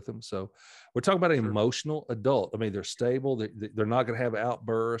 relationship with Him. So we're talking about an emotional adult. I mean, they're stable. They're not going to have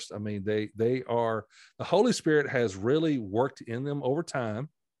outbursts. I mean, they are. The Holy Spirit has really worked in them over time.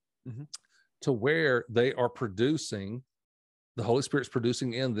 To where they are producing, the Holy Spirit's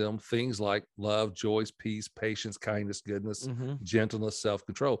producing in them things like love, joy, peace, patience, kindness, goodness, gentleness,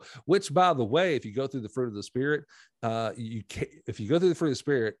 self-control, which, by the way, if you go through the fruit of the Spirit, if you go through the fruit of the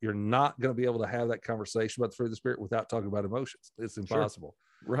Spirit, you're not going to be able to have that conversation about the fruit of the Spirit without talking about emotions. It's impossible.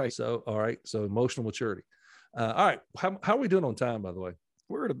 Right. So, all right. So emotional maturity. All right. How are we doing on time, by the way?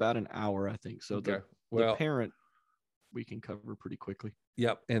 We're at about an hour, I think. So the parent, we can cover pretty quickly.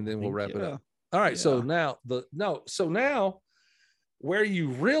 Yep. And then we'll wrap it up. All right. So now now where you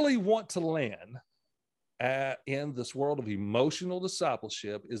really want to land in this world of emotional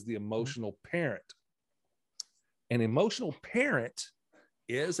discipleship is the emotional parent. An emotional parent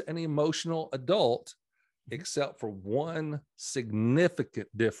is an emotional adult, except for one significant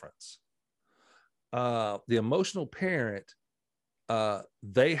difference. The emotional parent,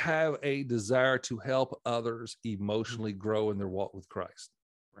 they have a desire to help others emotionally grow in their walk with Christ.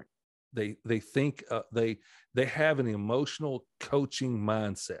 Right. They think they have an emotional coaching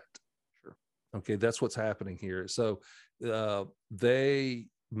mindset. Sure. Okay, that's what's happening here. So they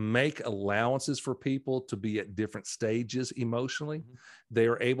make allowances for people to be at different stages emotionally. They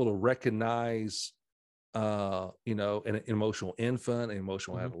are able to recognize you know, an emotional infant, an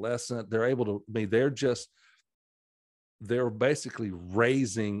emotional adolescent. They're able to, I mean, they're basically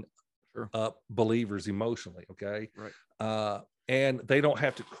raising up believers emotionally. Okay. Right. And they don't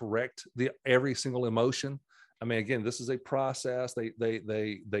have to correct every single emotion. I mean, again, this is a process. They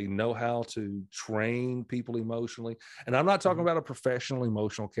know how to train people emotionally. And I'm not talking about a professional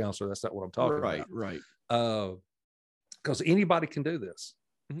emotional counselor. That's not what I'm talking about. Right. Because anybody can do this.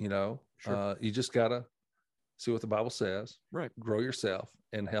 You know, you just gotta see what the Bible says. Right. Grow yourself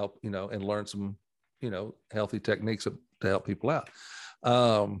and help, you know, and learn some, you know, healthy techniques to help people out.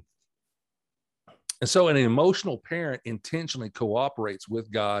 And so an emotional parent intentionally cooperates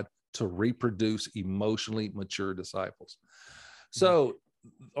with God to reproduce emotionally mature disciples. So,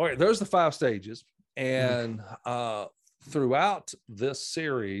 all right, there's the 5 stages. And throughout this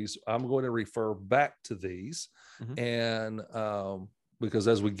series, I'm going to refer back to these. And because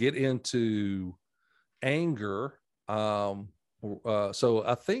as we get into anger, so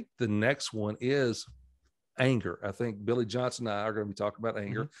I think the next one is anger. I think Billy Johnson and I are going to be talking about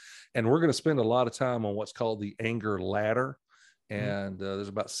anger, and we're going to spend a lot of time on what's called the anger ladder. And there's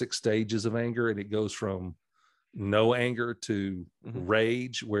about 6 stages of anger, and it goes from no anger to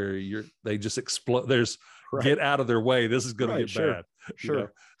rage, where they just explode. There's get out of their way. This is going to get bad. Sure. You know?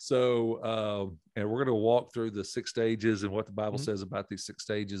 So, and we're going to walk through the 6 stages and what the Bible says about these 6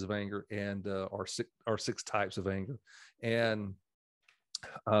 stages of anger, and our 6 types of anger. And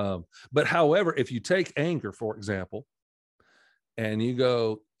but however, if you take anger, for example, and you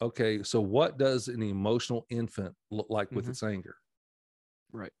go, okay, so what does an emotional infant look like with Mhm. its anger?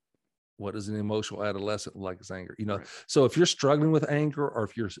 Right. What does an emotional adolescent look like its anger? Right. So if you're struggling with anger, or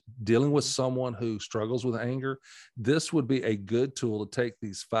if you're dealing with Mhm. someone who struggles with anger, this would be a good tool to take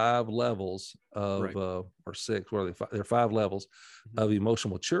these 5 levels of, Right. or 6, what are they? They're 5 levels Mhm. of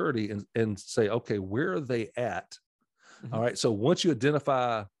emotional maturity, and say, okay, where are they at? Mhm. All right. So once you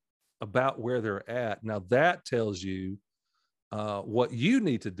identify about where they're at, now that tells you what you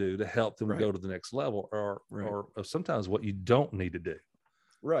need to do to help them Right. go to the next level, Right. or sometimes what you don't need to do.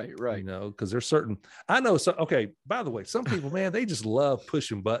 Right. Right. Because there's certain, I know. So, okay, by the way, some people, man, they just love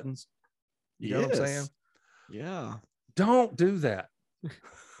pushing buttons. You know what I'm saying? Yes. Yeah. Don't do that.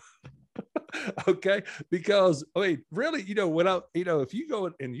 Okay. Because, I mean, really, if you go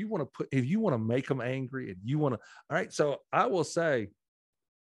and if you want to make them angry, and you want to, all right. So I will say,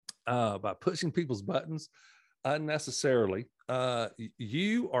 by pushing people's buttons unnecessarily,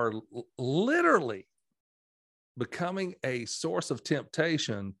 you are literally becoming a source of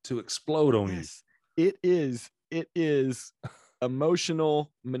temptation to explode on you. Yes. It is. It is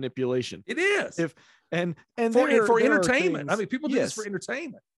emotional manipulation. It is. And for there are entertainment. I things, mean, people do this for yes,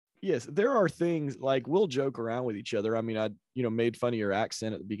 entertainment. yes, there are things like we'll joke around with each other. I mean, I made fun of your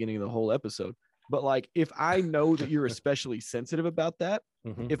accent at the beginning of the whole episode, but like if I know that you're especially sensitive about that,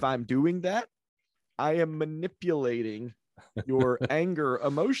 Mhm. if I'm doing that, I am manipulating your anger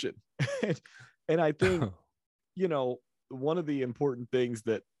emotion. And I think, one of the important things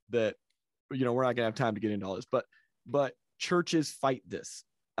that we're not gonna have time to get into all this, but churches fight this.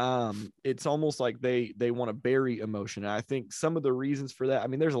 It's almost like they want to bury emotion. And I think some of the reasons for that, I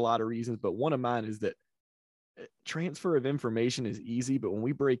mean, there's a lot of reasons, but one of mine is that transfer of information is easy, but when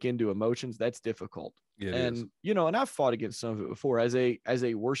we break into emotions, that's difficult. It and is. and I've fought against some of it before. As a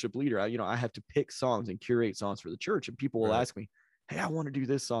worship leader, I have to pick songs and curate songs for the church, and people will Right. ask me, hey, I want to do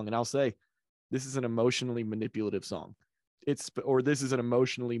this song, and I'll say, this is an emotionally manipulative song. Or this is an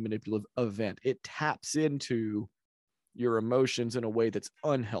emotionally manipulative event. It taps into your emotions in a way that's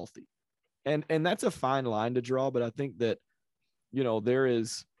unhealthy. And that's a fine line to draw, but I think that,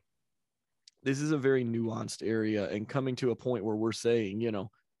 this is a very nuanced area, and coming to a point where we're saying,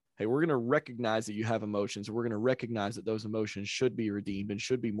 hey, we're going to recognize that you have emotions. We're going to recognize that those emotions should be redeemed and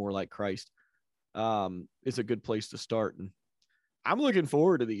should be more like Christ. It's a good place to start. And I'm looking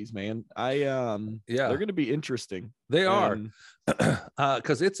forward to these, man. Yeah, They're going to be interesting. they are. And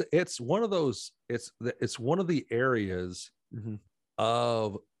Because it's one of those, it's one of the areas mhm.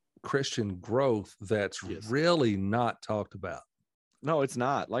 of Christian growth that's Yes. really not talked about. No, it's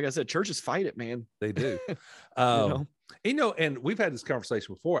not. Like I said, churches fight it, man. They do. know? And we've had this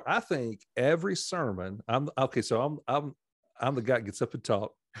conversation before. I think every sermon, I'm the guy that gets up and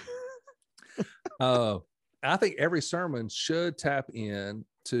talk. I think every sermon should tap in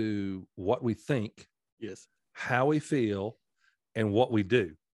to what we think, Yes, how we feel, and what we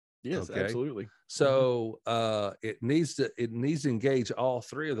do. yes, Okay? absolutely. So it needs to engage all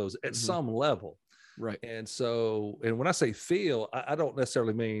 3 of those at some level. Right. And so, and when I say feel, I don't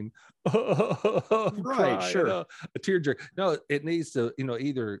necessarily mean Right, cry, sure. a tear jerk. No, it needs to,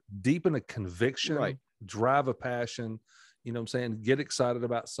 either deepen a conviction, Right. drive a passion, what I'm saying, get excited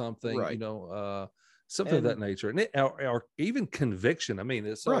about something, Right. something of that nature. And or even conviction. I mean,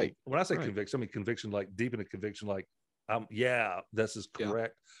 it's Right. When I say Right. conviction, I mean conviction, like deepen a conviction, like, yeah, this is Yeah.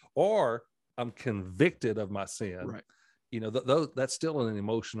 correct. Or I'm convicted of my sin. Right. That's still an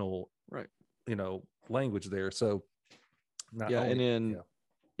emotional, Right. Language there. So and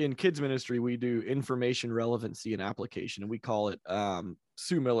in kids ministry, we do information, relevancy, and application, and we call it,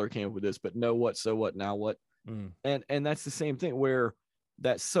 Sue Miller came up with this, but know what, so what, now what. And that's the same thing, where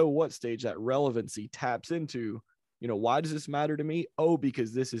that so what stage, that relevancy taps into, why does this matter to me? Oh,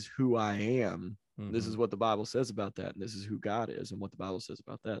 because this is who I am. This is what the Bible says about that, and this is who God is and what the Bible says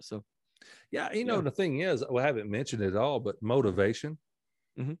about that. So yeah, the thing is, I haven't mentioned it at all, but motivation.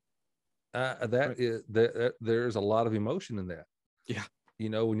 Mhm. There's a lot of emotion in that. Yeah.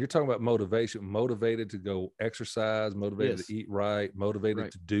 When you're talking about motivation, motivated to go exercise, motivated Yes. to eat right, motivated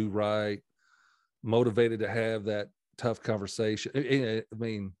Right. to do right, motivated to have that tough conversation. I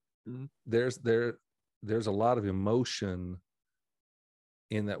mean, Mhm. there's a lot of emotion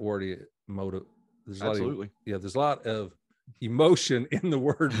in that word motive. There's Absolutely. there's a lot of emotion in the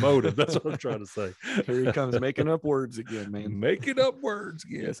word motive. That's what I'm trying to say. Here he comes, making up words again, man. Making up words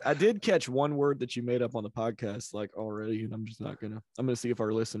again. Yes, I did catch one word that you made up on the podcast, like, already, and I'm just not gonna. I'm gonna see if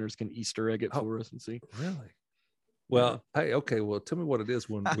our listeners can Easter egg it for us and see. Really? Well, hey, okay. Well, tell me what it is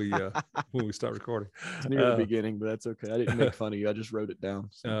when we start recording. It's near the beginning, but that's okay. I didn't make fun of you. I just wrote it down.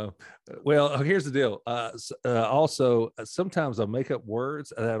 So. Well, here's the deal. Also, sometimes I make up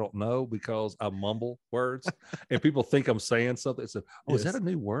words and I don't know because I mumble words, and people think I'm saying something. So, is that a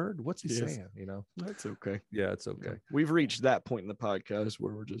new word? What's he saying? That's okay. Yeah, it's okay. We've reached that point in the podcast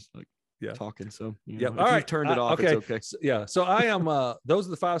where we're just like. Talking. So if all right, turned it off. Okay. It's okay. So I am. Those are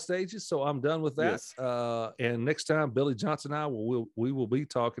the 5 stages. So I'm done with that. Yes. And next time, Billy Johnson and I will be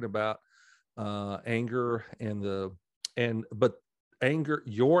talking about anger but anger,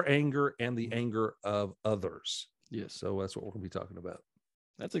 your anger, and the anger of others. Yes. So that's what we're going to be talking about.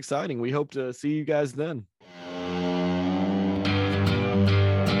 That's exciting. We hope to see you guys then.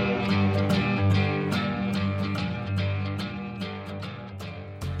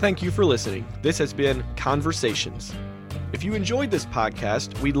 Thank you for listening. This has been Conversations. If you enjoyed this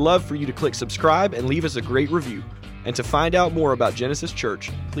podcast, we'd love for you to click subscribe and leave us a great review. And to find out more about Genesis Church,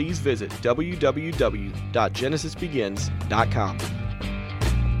 please visit www.genesisbegins.com.